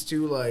piece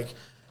too. Like,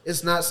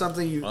 it's not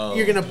something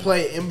you're gonna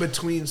play in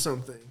between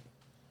something.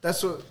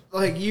 That's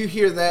what you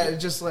hear that it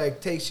just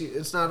like takes you.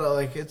 It's not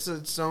it's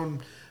its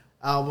own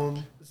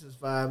album. This is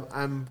vibe.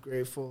 I'm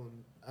grateful,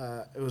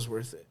 and it was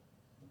worth it.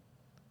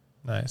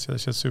 Nice, that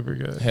shit's super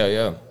good. Hell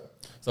yeah.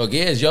 So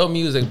Giz, your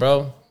music,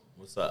 bro.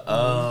 What's up?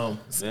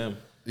 Damn.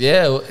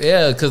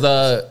 Yeah,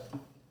 because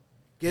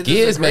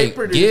Giz make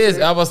Giz.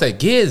 I was say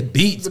Giz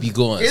beats be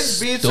going Giz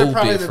beats are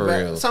probably stupid the for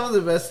best. real. Some of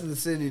the best in the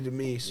city to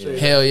me. Straight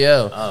Hell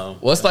yeah.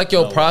 What's like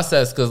your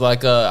process? Because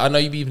I know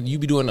you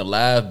be doing the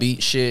live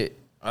beat shit.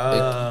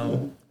 I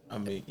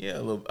mean, yeah,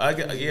 a little. I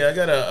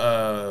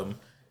gotta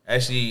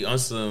actually on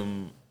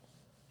some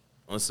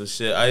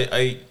shit.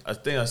 I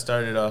think I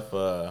started off.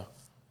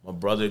 My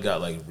brother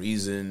got like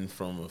Reason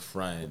from a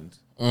friend,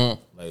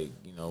 like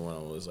when I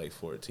was like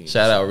 14.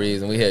 Shout out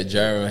Reason. We had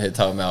German here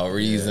talking about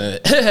Reason.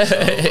 So,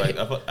 like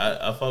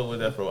I fuck with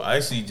that for a while. I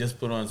actually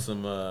just put on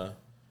some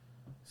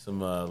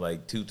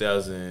like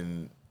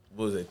 2000.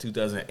 What was it?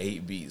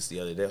 2008 beats the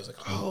other day. I was like,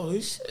 holy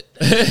shit.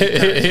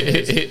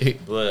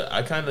 But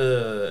I kind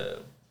of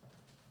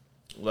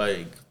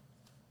like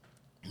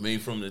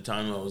maybe from the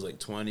time I was like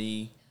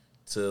 20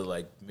 to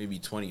like maybe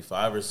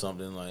 25 or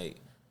something, like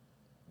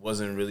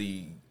wasn't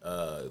really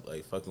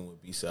like fucking with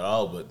beats at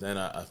all. But then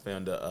I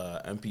found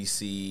a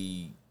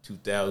MPC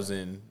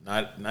 2000,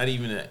 not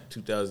even a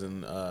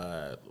 2000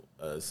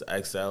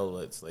 XL.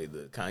 It's like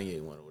the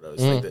Kanye one or whatever.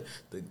 It's like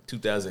the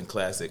 2000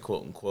 classic,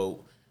 quote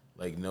unquote.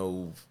 Like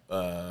no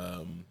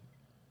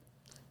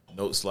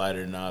note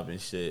slider knob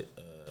and shit.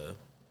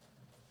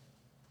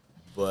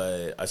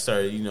 But I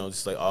started,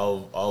 just like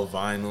all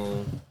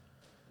vinyl,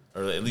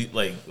 or at least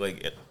I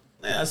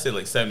say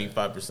like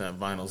 75%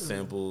 vinyl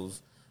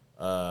samples.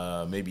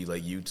 Maybe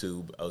like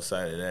YouTube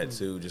outside of that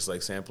too, just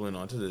like sampling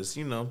onto this,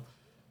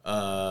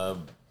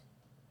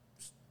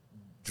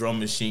 drum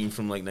machine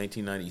from like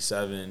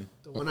 1997.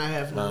 The one I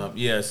have now.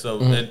 Yeah, so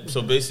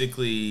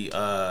basically.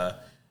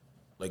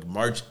 Like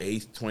March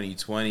 8th,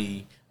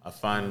 2020, I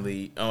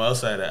finally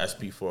outside of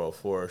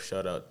SP404,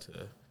 shout out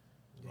to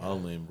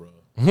Marlon, bro.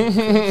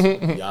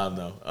 Y'all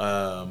know.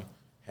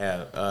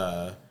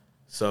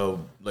 So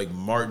like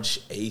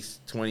March 8th,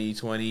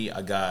 2020,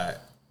 I got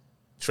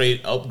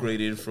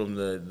upgraded from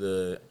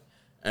the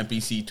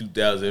MPC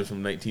 2000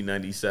 from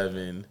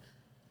 1997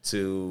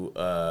 to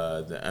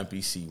the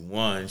MPC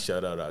 1.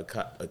 Shout out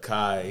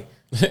Akai.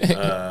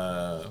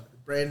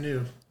 Brand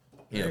new.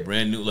 Yeah,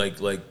 brand new, like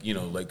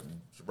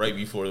right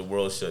before the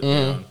world shut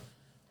down.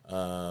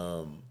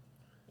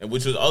 And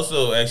which was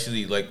also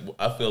actually, like,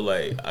 I feel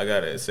like I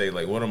gotta say,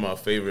 like, one of my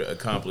favorite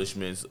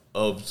accomplishments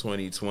of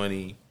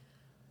 2020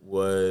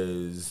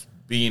 was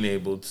being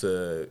able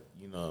to,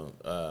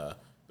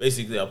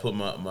 basically I put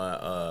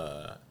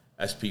my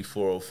SP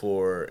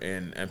 404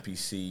 and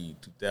MPC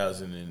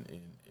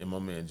 2000 in my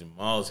man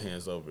Jamal's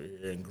hands over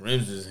here, and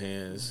Grims'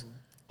 hands.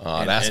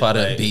 Oh, that's why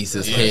them beats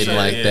is hitting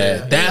like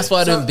that. That's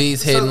why them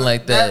beats hitting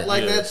like that.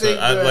 That thing,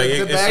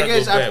 the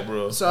baggage.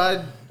 Bro.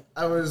 So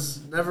I was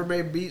never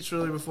made beats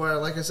really before.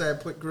 Like I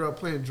said, I grew up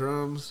playing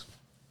drums,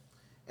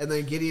 and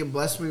then Gideon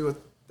blessed me with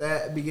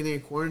that at the beginning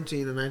of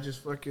quarantine, and I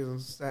just fucking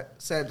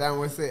sat down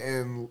with it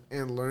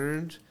and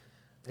learned.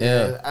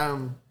 Yeah.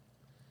 And,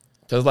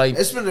 Cause like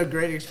it's been a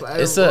great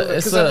experience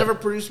because I never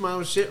produced my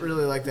own shit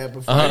really like that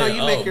before. I know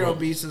you make your own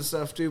beats and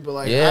stuff too, but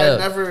like I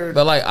never.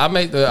 But like I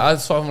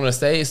just want to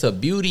say it's a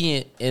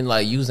beauty in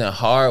like using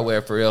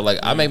hardware for real. Like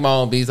I make my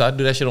own beats. I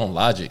do that shit on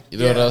Logic. You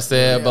know what I'm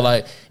saying? Yeah. But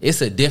like it's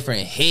a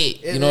different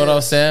hit. You know what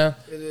I'm saying?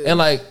 And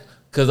like.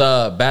 Cause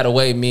by the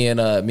way, me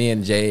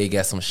and Jay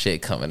got some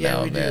shit coming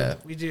out, man.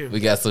 We do. We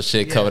got some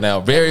shit coming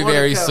out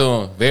very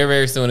soon.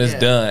 Very soon. It's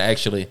done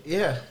actually.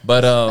 Yeah.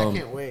 But I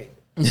can't wait.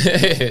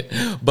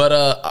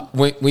 But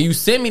when you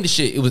sent me the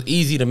shit, it was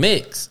easy to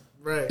mix.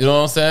 Right. You know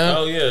what I'm saying?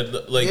 Oh yeah,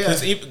 like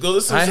because go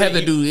listen. I had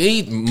to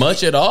do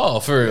much at all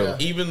for real.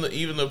 Even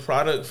the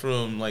product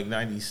from like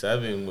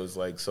 '97 was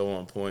like so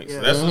on point. So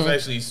that's what's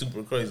actually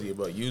super crazy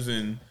about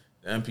using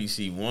the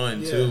MPC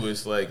 1 too.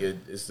 It's like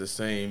it's the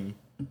same.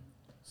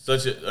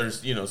 Such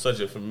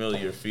a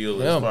familiar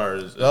feel as far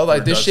as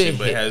like this shit,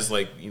 but it has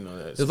like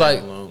that it's like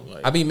alone,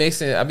 I be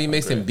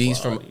mixing beats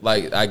from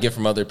like I get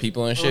from other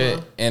people and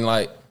shit, and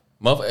like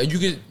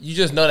you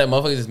just know that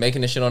motherfuckers is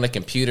making this shit on the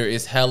computer.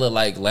 It's hella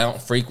like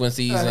loud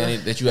frequencies in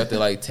it that you have to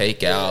like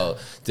take out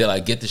to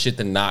like get the shit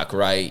to knock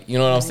right. You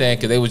know what I'm saying?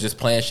 Because they was just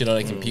playing shit on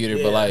the computer,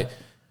 but like.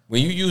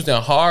 When you using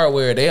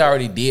hardware, they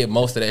already did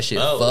most of that shit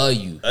for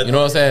you. You know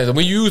what I'm saying? So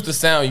when you use the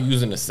sound, you're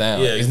using the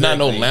sound. Yeah, it's not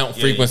no loud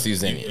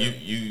frequencies in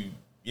it.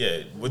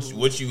 Yeah,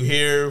 what you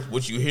hear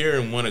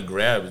and want to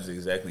grab is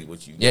exactly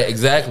what you. Yeah,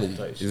 exactly.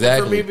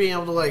 For me, being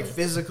able to like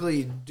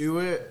physically do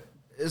it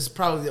is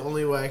probably the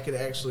only way I could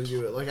actually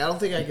do it. Like, I don't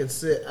think I could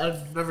sit.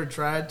 I've never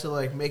tried to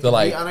like make a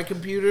beat on a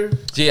computer.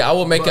 Yeah, I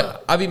will make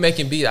I be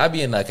making beat. I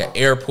be in like an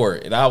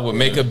airport and I would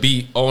make a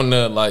beat on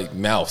the like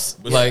mouse,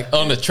 like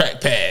on the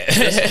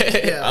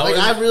trackpad.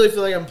 I really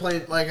feel like I'm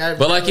playing like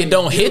but like it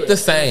don't hit the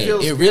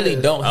same. It really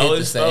don't hit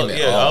the same.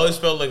 I always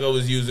felt like I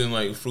was using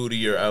like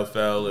Fruity or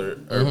Alphal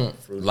or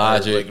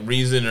Logic, or like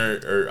Reason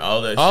or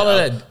all that. All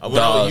shit. of that.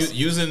 When I was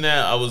using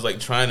that, I was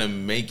like trying to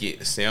make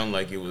it sound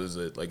like it was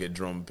like a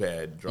drum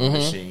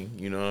machine.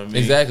 You know what I mean?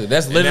 Exactly.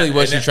 That's literally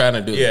what you're trying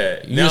to do. Yeah,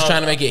 you're just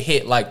trying to make it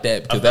hit like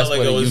that because that's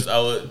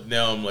what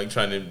now I'm like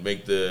trying to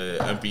make the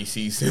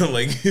MPC sound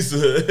like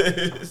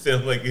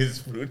it's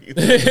Fruity.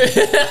 But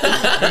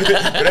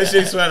that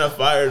shit's trying to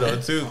fire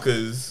though too,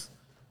 because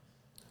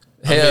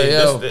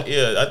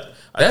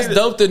that's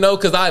dope to know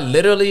because I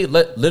literally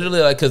like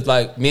because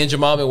like me and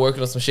Jamal been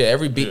working on some shit.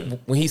 Every beat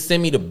when he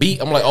send me the beat,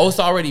 I'm like, oh, it's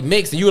already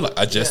mixed, and you were like,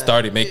 I just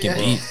started making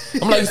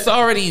beats. I'm like, it's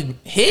already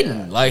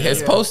hidden, like it's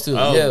supposed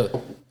to.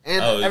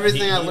 And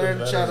everything I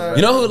learned, shout out.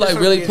 You know who like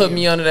really put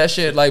me onto that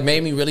shit? Like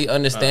made me really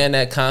understand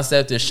that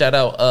concept. Is shout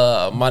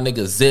out my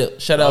nigga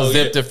Zip. Shout out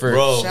Zip Differ.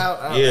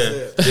 Shout out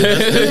Zip.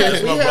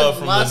 That's my bro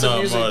from lots of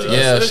music.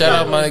 Yeah, shout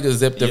out my nigga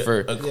Zip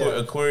Differ.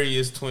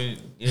 Aquarius twin.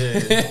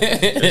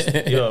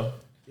 Yeah.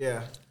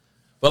 Yeah.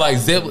 But like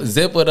Zip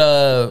would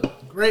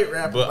great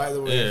rapper, by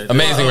the way.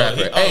 Amazing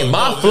rapper. Hey,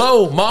 my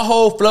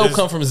whole flow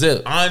come from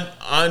Zip.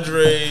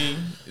 Andre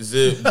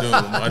Zip Doom.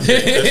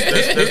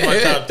 That's my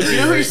top 3. You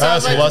know who he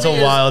sounds like? That's a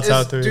wild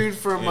top 3. Dude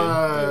from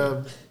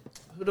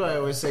who do I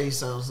always say he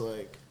sounds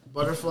like?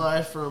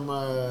 Butterfly from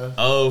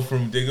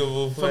from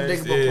Diggable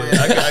Plants. From Diggable Plants.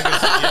 I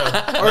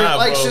can, or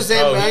like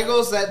Shazam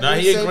Bangles.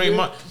 He a great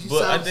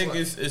but I think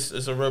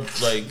it's a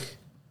rep, like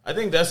I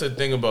think that's the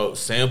thing about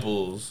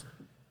samples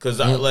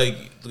because I like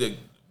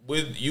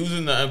with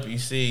using the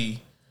MPC.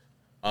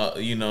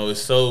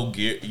 It's so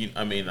geared.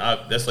 I mean,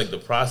 that's like the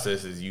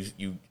process is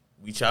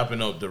we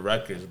chopping up the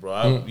records,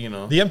 bro.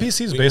 The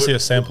MPC is basically a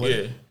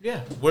sampler.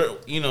 Yeah. We're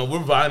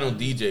vinyl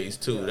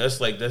DJs too. That's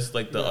like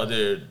the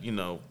other.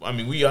 I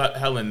mean, we are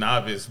hella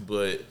novice,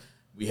 but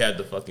we had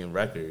the fucking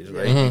records,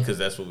 right? Because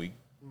that's what we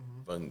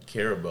fucking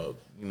care about.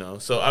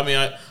 So I mean,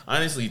 I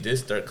honestly did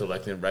start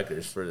collecting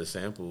records for the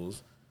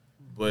samples,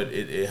 but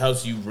it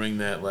helps you bring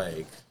that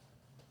like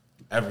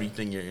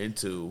everything you're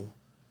into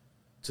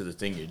to the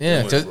thing you're doing.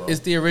 Yeah, because it's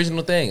the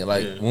original thing.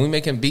 Like when we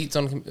making beats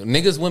on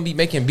niggas wouldn't be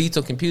making beats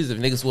on computers if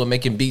niggas were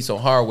making beats on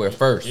hardware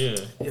first. Yeah.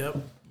 Yep.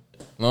 You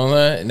know what I'm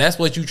saying? And that's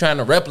what you trying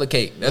to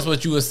replicate. That's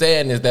what you were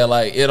saying is that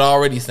like it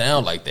already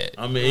sound like that.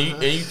 I mean,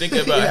 and you think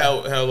about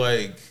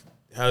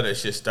how that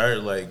shit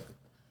started. Like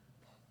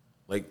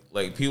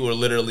like people are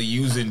literally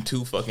using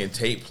 2 fucking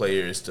tape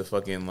players to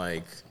fucking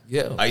like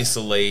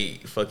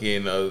isolate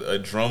fucking a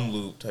drum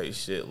loop type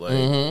shit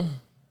like.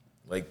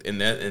 Like and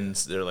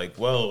they're like,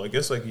 well, I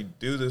guess like you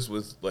do this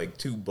with like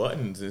 2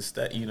 buttons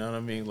instead, you know what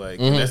I mean? Like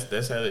and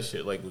that's how that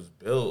shit like was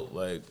built,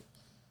 like.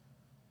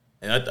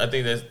 And I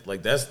think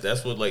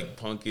that's what like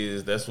punk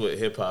is. That's what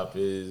hip hop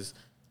is.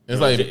 It's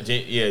like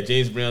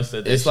James Brown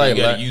said that it's like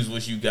you gotta use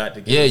what you got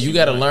to get. Yeah, you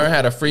got to learn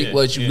how to freak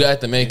what you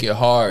got to make it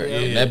hard.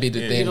 That'd be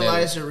the thing.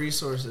 Utilize your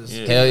resources.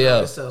 Hell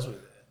yeah.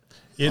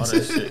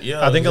 It's,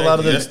 yeah, I think a lot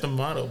of that's the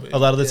motto. Baby. A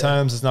lot of the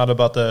times it's not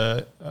about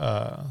the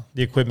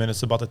equipment;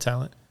 it's about the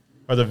talent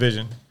or the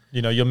vision.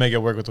 You know, you'll make it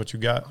work with what you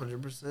got.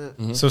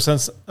 100%. So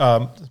since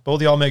both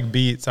of y'all make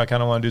beats, I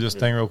kind of want to do this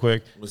thing real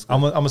quick. I'm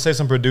gonna say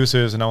some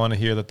producers, and I want to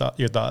hear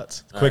your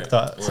thoughts, quick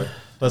thoughts. Right.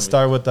 Let's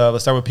start with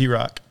Pete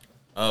Rock.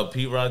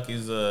 Pete Rock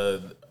is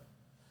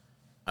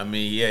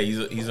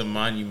he's a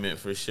monument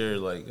for sure.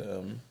 Like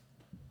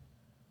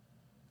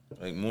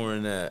more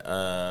than that.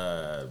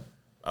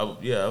 I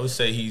would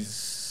say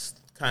he's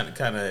kind of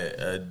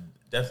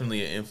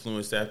definitely an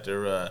influence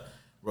after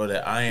wrote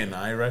that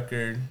I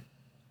record.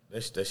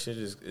 That shit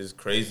is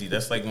crazy.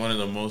 That's like one of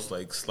the most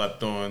like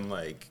slept on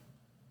like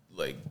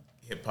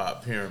hip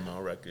hop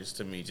Paramount records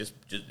to me, just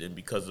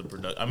because of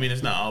production. I mean,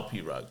 it's not all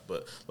Pete Rock,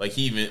 but like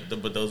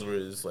but those were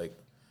his like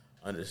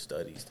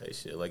understudies type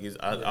shit. Like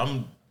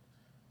I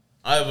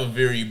have a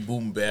very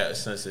boom bap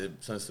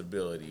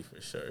sensibility for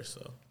sure.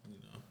 So you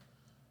know,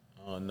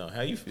 I don't know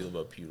how you feel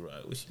about Pete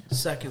Rock.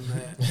 Second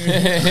that.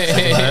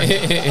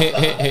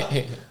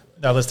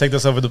 Now let's take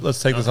this all over the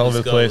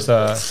place.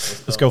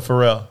 Let's go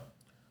Pharrell.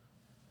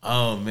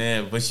 Oh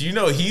man, but you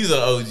know he's an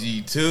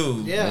OG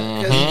too.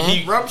 Yeah,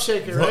 because Rum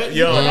Shaker, right?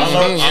 Yo,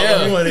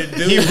 I want to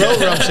do. He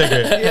wrote Rum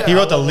Shaker. Yeah, he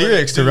wrote the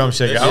lyrics to Rum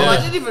Shaker. I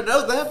didn't even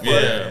know that part.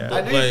 Yeah,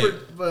 I knew,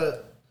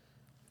 but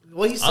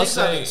well, he sings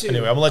on it too.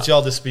 Anyway, I'm gonna let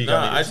y'all just speak.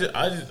 I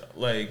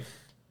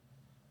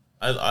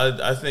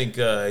think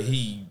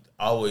he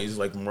always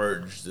like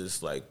merged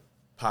this like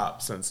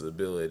pop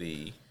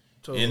sensibility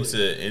into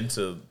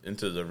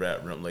the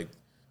rap realm. Like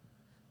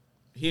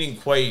he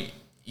didn't quite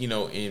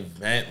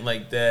invent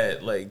like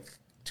that, like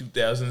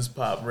 2000s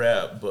pop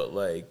rap, but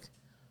like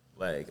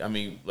I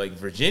mean, like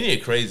Virginia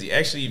crazy.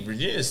 Actually,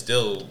 Virginia is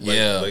still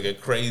like a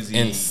crazy,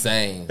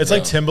 insane. It's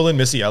like Timbaland,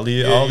 Missy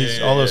Elliott, all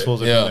those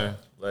fools are in there.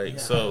 Like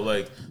so,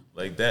 like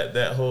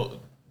that whole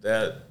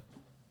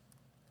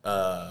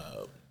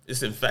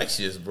it's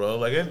infectious, bro.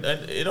 Like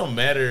it don't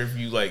matter if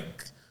you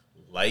like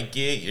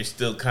it, you're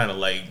still kind of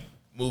like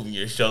moving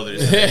your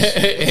shoulders. And that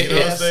shit, you know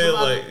what I'm saying?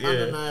 Like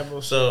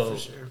undeniable so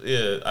shit for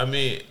sure. Yeah, I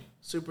mean.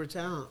 Super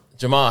talent.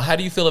 Jamal, how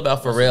do you feel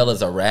about Pharrell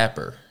as a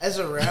rapper? As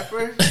a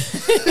rapper?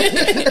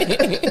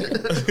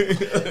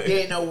 He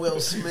ain't no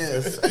Will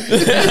Smith.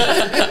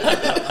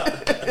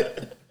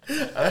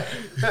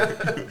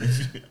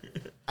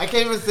 I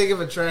can't even think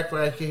of a track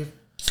where I came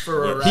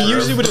for a rapper. He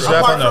usually would just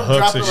rap on the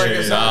hooks and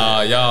shit.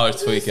 Nah, y'all are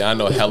tweaking. I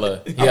know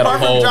hella. He got a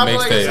whole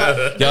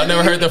mixtape. Y'all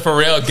never heard the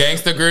Pharrell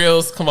Gangsta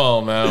Grills? Come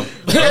on, man.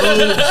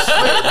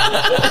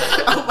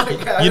 Oh my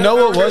God. You know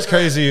what was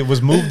crazy? It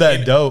was Move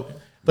That Dope.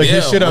 Like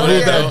his shit on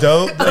Move That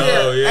Dope.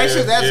 Oh, yeah.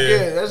 Actually, that's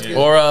good. That's good.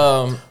 Or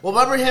well,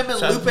 remember him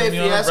and Lupe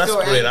Fiasco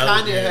and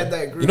Kanye had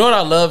that group. You know what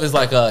I love is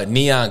like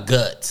Neon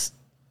Guts.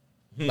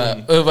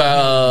 Like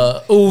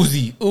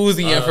Uzi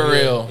and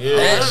Pharrell. Yeah.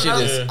 That shit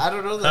is. I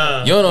don't know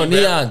that. You don't know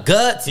Neon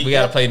Guts? We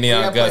gotta play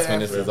Neon Guts when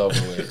this is over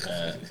with.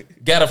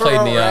 Gotta play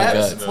Neon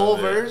Guts. Full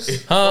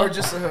verse, huh? Or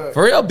just a hook?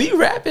 Pharrell be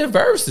rapping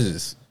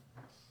verses.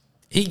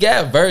 He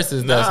got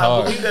verses that's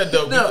hard. I believe that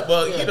though.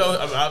 Well, you know,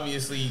 I mean,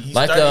 obviously he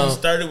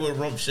started with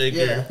Rump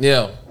Shaker.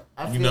 Yeah.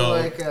 I feel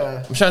like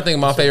I'm trying to think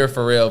of my favorite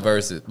Pharrell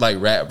verses, like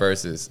rap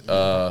verses.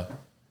 When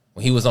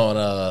he was on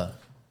let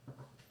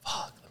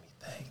me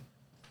think.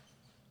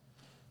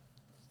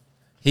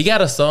 He got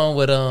a song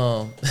with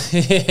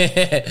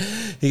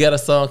he got a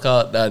song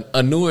called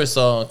a newer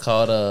song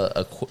called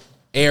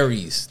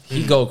Aries.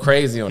 He go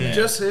crazy on that.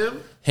 Just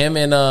him? Him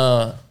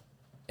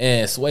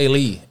and Sway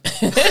Lee.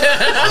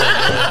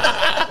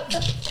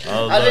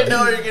 I didn't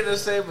know what you were gonna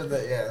say, but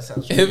that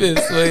sounds. Him and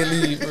Sway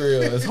Lee for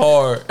real. It's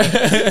hard.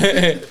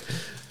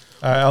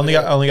 I only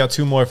got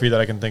two more for you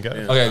that I can think of.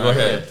 Okay, go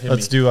ahead.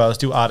 Let's do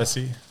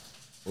Odyssey.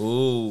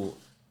 Ooh,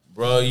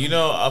 bro, you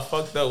know I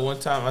fucked up one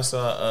time. I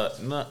saw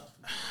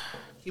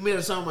He made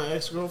a song with my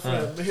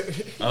ex-girlfriend.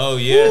 Oh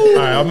yeah. All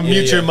right, I'm gonna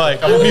mute your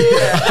mic. I'm gonna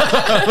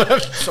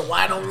mute. So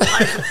why don't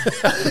like?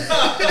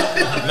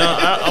 No,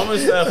 I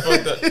almost said I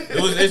fucked up.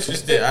 It was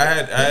interesting. I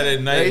had a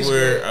night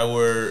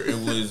where it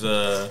was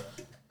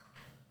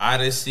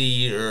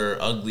Odyssey or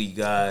Ugly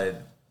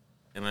God,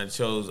 and I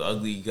chose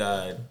Ugly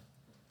God.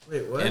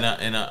 Wait, what? And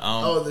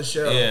I the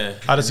show. Yeah.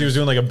 Odyssey was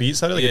doing like a beat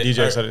set, like a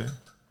DJ set.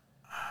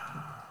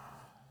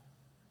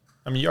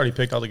 I mean, you already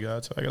picked all the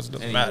gods, so I guess it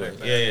doesn't matter.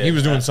 Yeah. He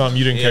was doing something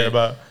you didn't care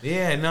about.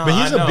 Yeah, no. But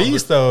he's I know, a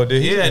beast, though,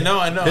 dude. Yeah, no,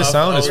 I know. His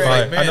sound is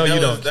fine. man, I know that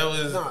you was- don't. That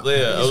was, No,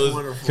 yeah, I he's was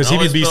wonderful. Because he be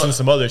always beasting felt-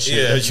 some other shit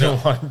yeah, that you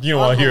don't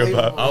want to hear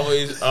about.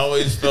 Unbelievable. I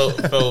always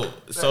felt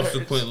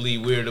subsequently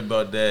weird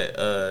about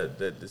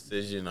that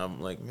decision.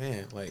 I'm like,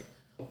 man, like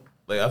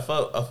I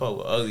felt with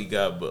Ugly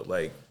God, but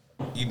like,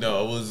 you know,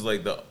 I was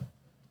like the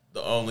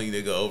only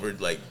nigga over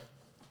like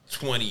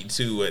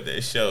 22 at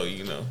that show,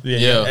 you know.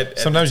 Yeah. At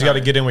Sometimes the you got to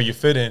time. get in where you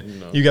fit in.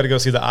 know. You got to go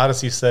see the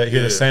Odyssey set, hear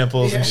the Yeah.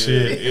 samples and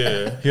shit.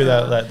 Yeah. Hear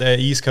that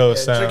East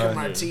Coast Drink a sound.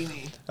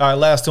 martini. All right,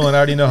 last one. I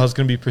already know how it's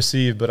going to be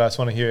perceived, but I just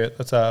want to hear it.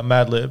 That's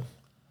Madlib.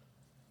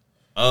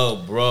 Oh,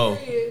 bro.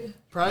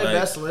 Probably Like-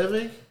 Best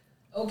Living.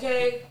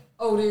 Okay,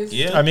 Otis.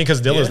 Yeah. I mean,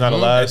 because Dilla's not Mhm.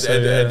 alive. At, So,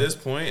 at, yeah. at this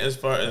point, as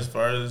far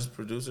as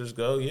producers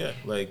go, yeah.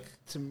 Like,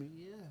 To me,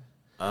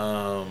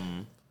 yeah.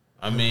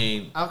 I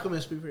mean,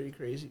 Alchemist be pretty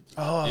crazy.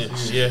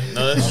 yeah,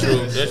 no, that's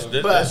true.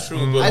 That's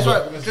true. But, I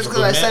thought, just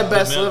because I said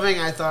Best Mad- Living,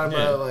 I thought about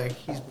Yeah. like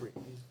he's.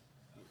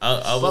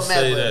 I would But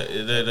say Mad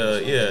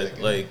that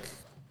yeah, like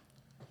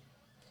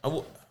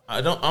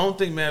I don't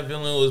think Matt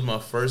Villain was my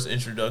first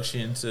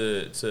introduction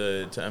to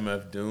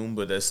MF Doom,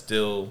 but that's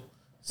still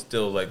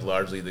like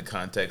largely the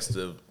context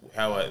of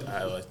how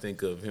I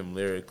think of him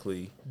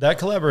lyrically. That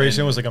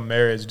collaboration was like a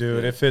marriage,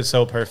 dude. It fits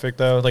so perfect,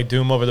 though. Like,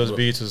 Doom over those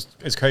beats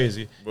is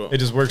crazy. Bro. It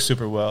just works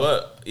super well.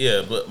 But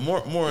yeah, but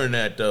more than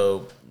that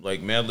though,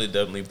 like Madlib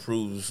definitely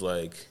proves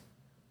like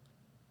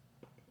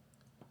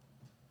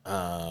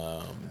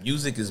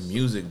music is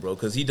music, bro.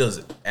 Because he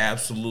does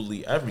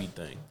absolutely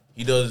everything.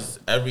 He does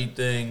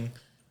everything,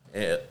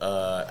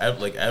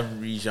 like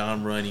every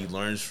genre, and he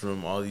learns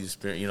from all these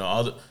experience. You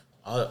know,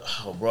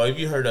 bro. Have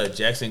you heard of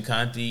Jackson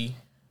Conte,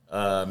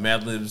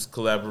 Madlib's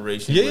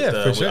collaboration Yeah,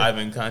 for with sure.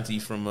 Ivan Conti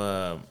from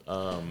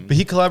But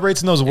he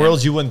collaborates in those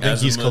worlds you wouldn't think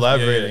he's Azimuth,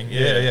 collaborating.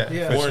 Yeah.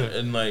 Yeah. for sure.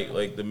 And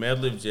like the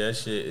Madlib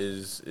jazz shit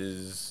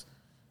is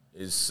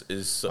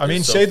I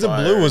mean, is so Shades of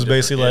fire Blue was and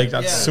basically like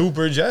different. that Yeah.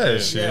 super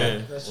jazz shit. Yeah,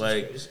 that's just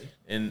like, crazy.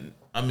 and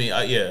I mean,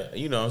 yeah,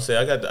 you know, what I'm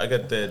saying I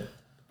got that.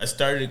 I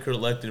started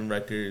collecting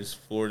records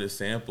for the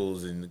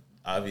samples, and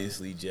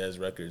obviously, jazz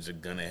records are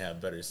gonna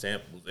have better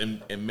samples.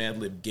 And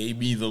Madlib gave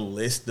me the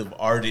list of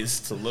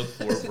artists to look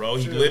for, bro.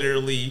 He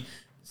literally,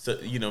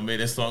 made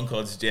a song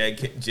called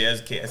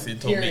Jazz Cast and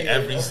told me Period,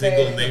 every okay.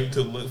 single name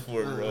to look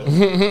for, bro.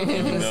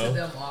 Listed know?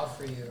 them off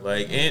for you.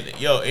 Like, and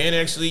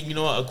actually, you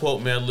know what? I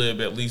quote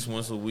Madlib at least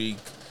once a week.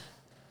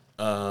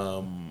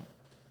 On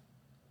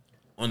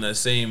that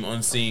same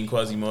Unseen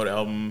Quasimodo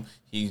album,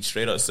 he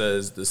straight up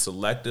says the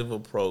selective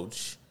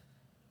approach.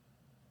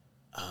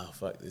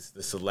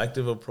 The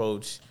selective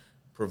approach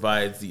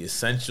provides the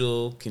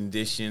essential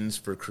conditions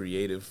for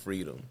creative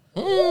freedom.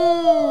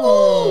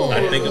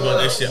 I think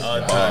about that shit all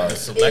the time. The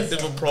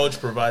selective approach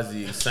provides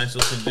the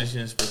essential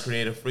conditions for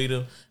creative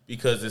freedom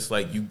because it's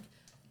like you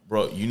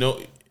know,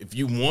 if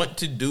you want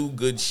to do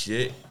good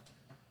shit,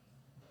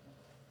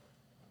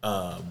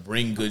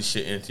 bring good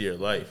shit into your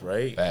life,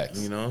 right?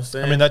 Facts. You know what I'm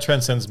saying? I mean, that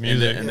transcends and,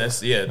 music. and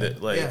that's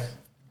like,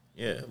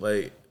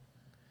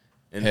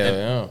 and Hell and-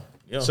 yeah.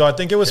 yo, So I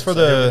think it was for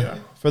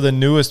the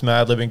newest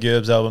Madlib and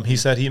Gibbs album. He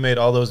said he made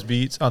all those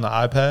beats on the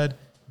iPad.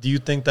 Do you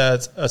think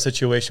that's a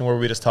situation where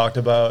we just talked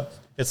about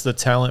it's the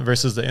talent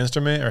versus the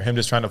instrument, or him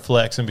just trying to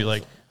flex and be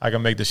like, I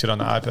can make this shit on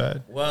the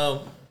iPad?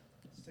 well,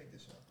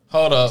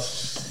 Hold up.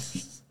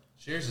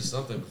 Cheers to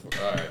something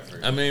before. All right.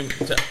 I mean,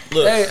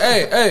 look,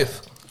 Hey.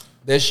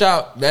 That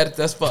shout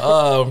that's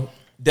for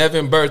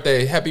Devin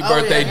birthday. Happy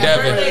birthday, yeah,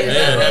 Devin. happy birthday,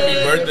 yeah, happy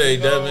Devin. birthday, There you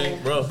go.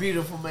 Devin, bro.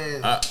 Beautiful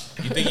man.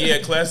 You think he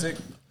had classic?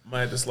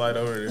 Might have to slide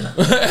over there.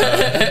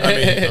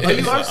 I'm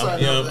you are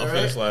sliding over there, I'm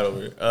finna right? slide over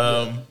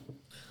here.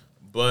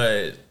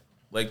 But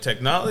like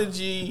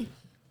technology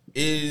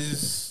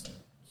is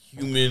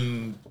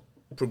human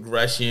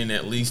progression,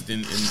 at least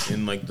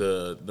in like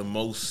the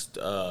most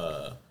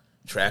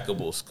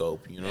trackable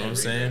scope. You know what I'm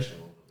saying?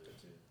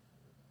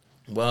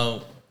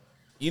 Well,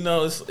 you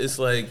know, it's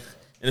like,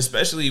 and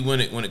especially when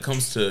it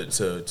comes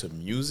to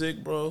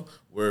music, bro,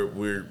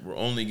 we're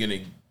only gonna,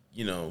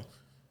 you know,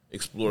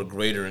 explore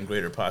greater and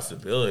greater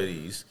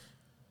possibilities.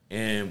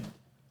 And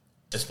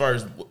as far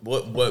as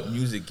what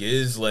music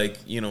is, like,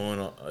 you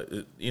know,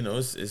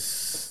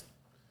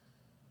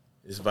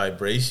 it's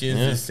vibrations,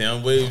 it's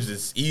sound waves.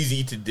 It's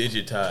easy to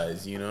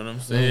digitize. You know what I'm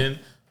saying?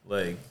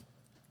 Like,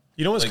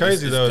 You know what's like,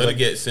 crazy it's though? gonna Like,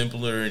 get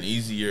simpler and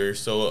easier.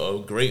 So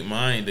a great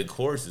mind, of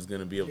course, is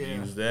gonna be able to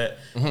use that.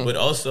 But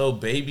also,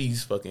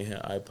 babies fucking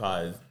have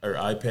iPods or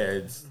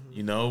iPads.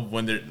 You know,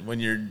 when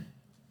you're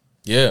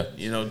Yeah.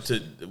 you know,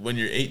 when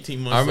you're 18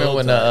 months I remember old.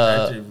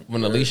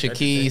 when to Alicia actually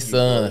Keys' think you,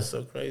 bro, son, it's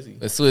so crazy.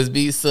 the Swiss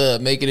Beats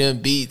making them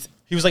beats.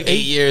 he was like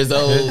 8 years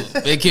old,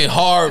 making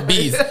hard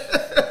beats.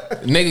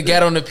 Nigga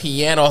got on the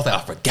piano. I was like, I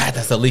forgot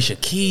that's Alicia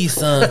Keys'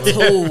 son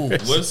too.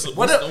 What's the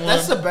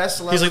That's the one? best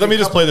celebrity. He's like, let me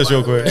just play this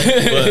real quick.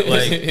 But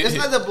like, Isn't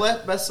that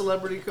the best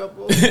celebrity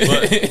couple?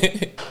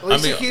 but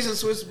Alicia mean, Keys and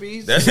Swiss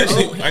Beats. that's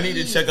actually. I need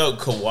to check out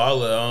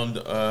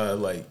Koala.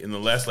 Like in the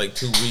last like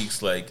 2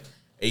 weeks, like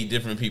 8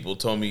 different people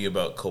told me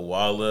about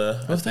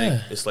Koala. What's I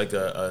think that? It's like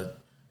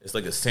it's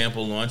like a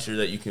sample launcher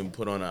that you can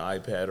put on an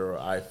iPad or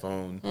an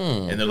iPhone,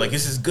 and they're like,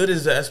 it's as good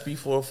as the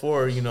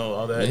SP44, you know,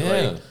 all that.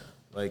 Yeah.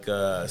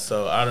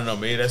 So I don't know,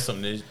 maybe that's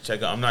something to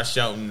check out. I'm not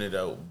shouting it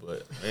out,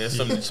 but maybe that's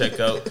something to check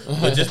out.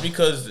 But just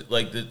because,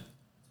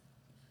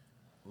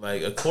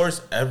 of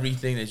course,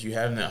 everything that you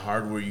have in that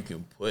hardware you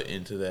can put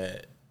into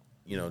that,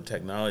 you know,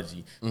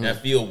 technology.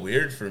 That feel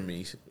weird for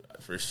me,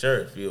 for sure.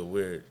 It feel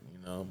weird,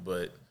 you know,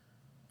 but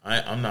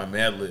I'm not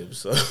Mad Lib,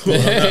 so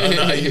I'm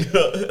not, you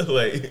know,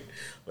 like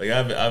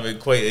I've been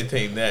quite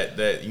attained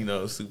that you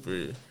know,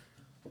 superpower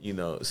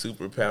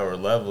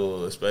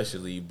level,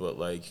 especially. But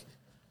like,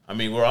 I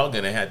mean, we're all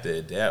gonna have to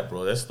adapt,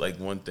 bro. That's like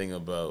one thing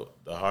about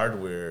the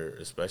hardware,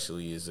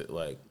 especially, is it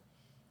like,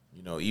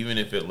 you know, even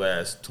if it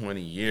lasts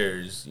 20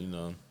 years, you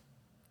know,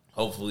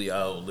 hopefully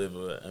I'll live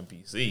a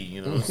MPC.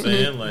 You know what I'm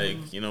saying?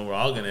 Like, you know, we're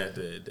all gonna have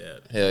to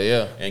adapt. Hell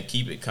yeah, and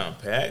keep it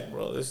compact,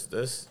 bro.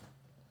 That's.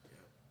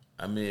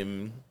 I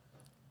mean,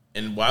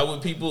 and why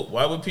would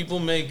people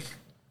make?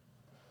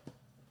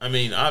 I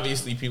mean,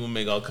 obviously people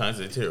make all kinds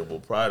of terrible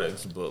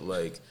products, but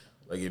like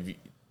if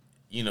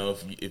you know,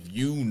 if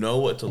you know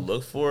what to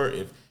look for,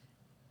 if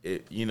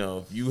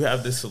you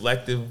have the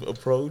selective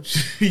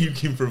approach, you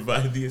can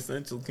provide the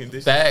essential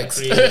conditions.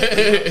 Facts.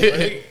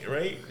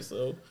 Right.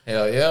 So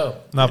hell yeah.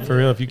 Not for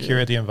real. If you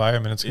curate the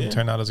environment, it's gonna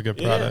turn out as a good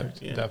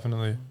product. Yeah.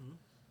 Definitely.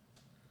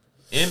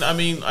 And I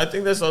mean, I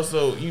think that's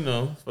also, you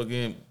know,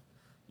 fucking,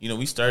 you know,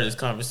 we started this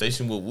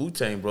conversation with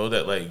Wu-Tang, bro,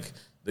 that like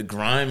the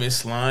grime and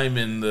slime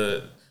and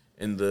the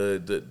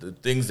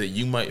things that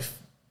you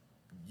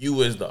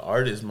as the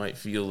artist might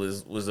feel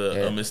was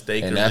a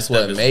mistake, and or that's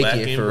what make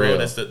it for real.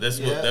 That's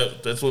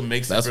what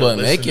makes it. That's for what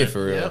the make listener. it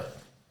for real. Yep.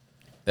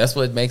 That's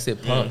what makes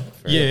it pump.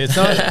 Yeah, it's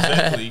not.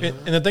 Exactly.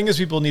 And the thing is,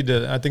 people need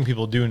to. I think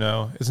people do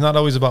know it's not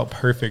always about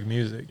perfect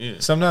music. Yeah.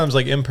 Sometimes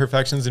like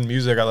imperfections in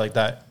music are like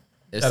that.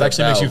 It's that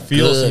actually makes you about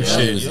feel some good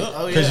shit music.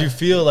 because you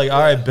feel like, all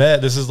right, bet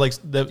this is like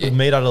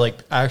made out of like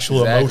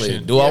actual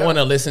emotion. Do I want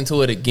to listen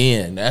to it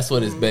again? That's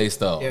what it's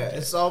based on. Yeah,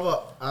 it's all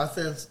about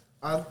authenticity.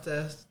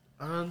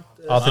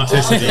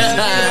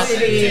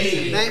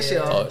 Thanks,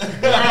 y'all.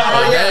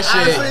 That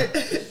shit.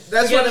 Honestly,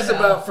 that's what it's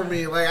about for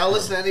me. Like, I'll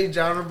listen to any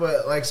genre,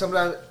 but like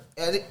sometimes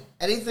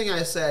anything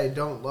I say I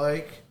don't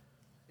like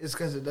is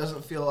because it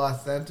doesn't feel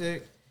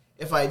authentic.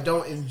 If I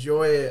don't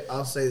enjoy it,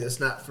 I'll say it's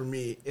not for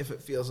me. If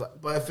it feels like,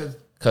 but if it's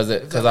because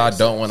I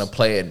don't want to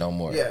play it no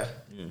more. Yeah.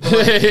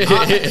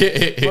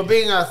 But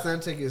being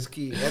authentic is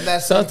key, and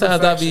that's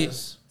sometimes I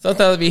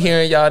be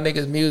hearing y'all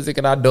niggas music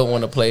and I don't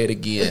want to play it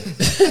again.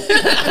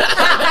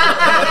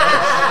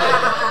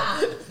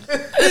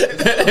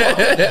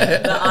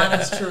 The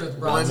honest truth,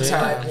 bro. One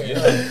time.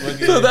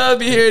 So I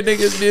be hearing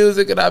niggas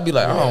music and I be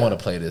like, I don't want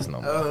to play this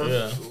no more.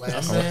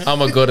 I'm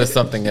gonna go to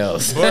something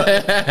else. Well,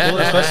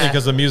 especially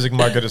because the music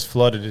market is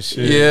flooded as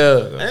shit.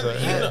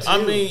 Yeah.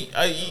 I mean,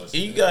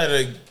 you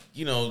gotta,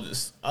 you know,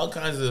 all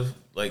kinds of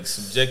like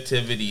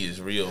subjectivity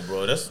is real,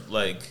 bro. That's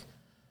like.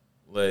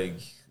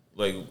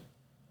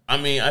 I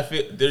mean, I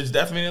feel there's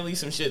definitely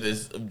some shit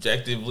that's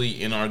objectively,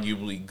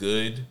 inarguably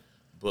good,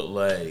 but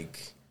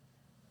like,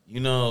 you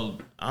know,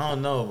 I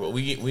don't know, bro.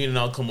 We didn't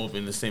all come up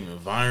in the same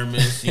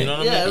environments. You know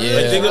what I mean? Yeah.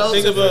 Like,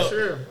 think about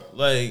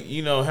like,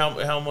 you know,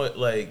 how much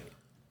like,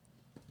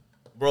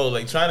 bro,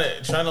 like trying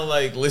to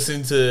like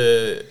listen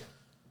to.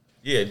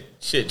 Yeah,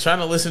 shit. Trying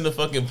to listen to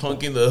fucking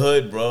Punk in the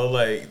Hood, bro.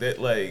 Like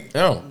that, like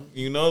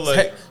you know,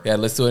 like yeah,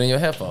 listen to it in your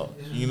headphone.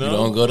 You know, you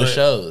don't go to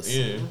shows.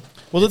 Yeah.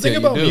 Well, the thing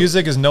about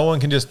music is no one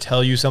can just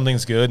tell you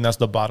something's good, and that's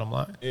the bottom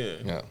line.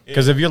 Yeah.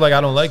 Because if you're like, I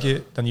don't like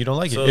it, then you don't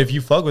like So- it. If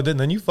you fuck with it,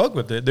 then you fuck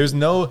with it. There's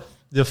no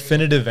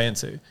definitive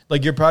answer.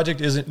 Like your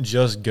project isn't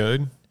just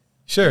good.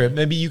 Sure,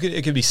 maybe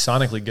it could be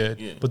sonically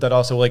good, but that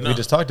also, like we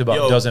just talked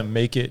about, doesn't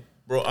make it.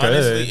 Bro, good.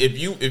 honestly, if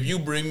you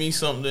bring me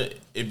something,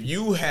 if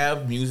you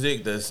have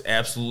music that's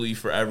absolutely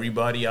for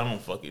everybody, I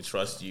don't fucking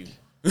trust you.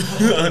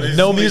 Honestly.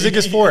 No music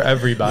is for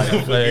everybody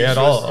like, at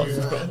all.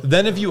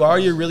 Then if you are,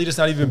 you're really just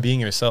not even being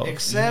yourself.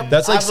 Except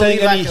that's like I saying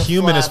Believe I any Can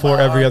human Fly is for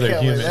by every R. other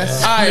Kelly. human.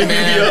 That's- All right,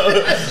 man.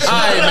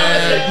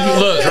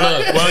 Look.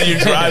 While you're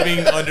driving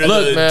under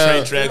the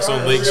train tracks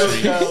on Lake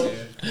Street.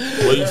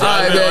 While you're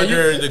driving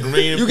under the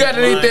green. You got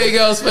anything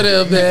else for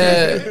them,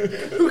 man?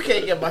 Who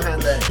can't get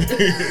behind that?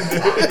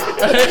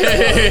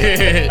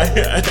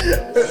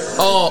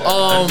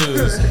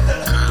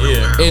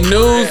 In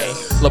news,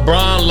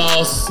 LeBron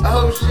lost.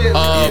 Oh shit.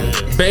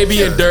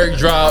 Baby and Dirk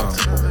dropped.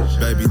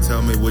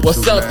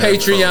 What's up,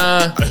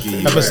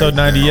 Patreon? Episode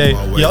 98.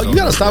 Yo, you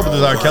gotta stop with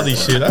this R. Kelly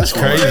shit. That's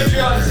crazy.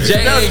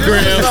 Jay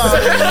Grimm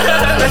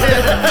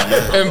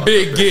and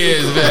Big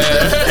Giz,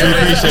 man. We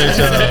appreciate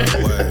y'all.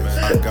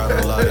 I got a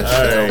lot of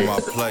shit on my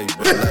plate,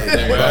 but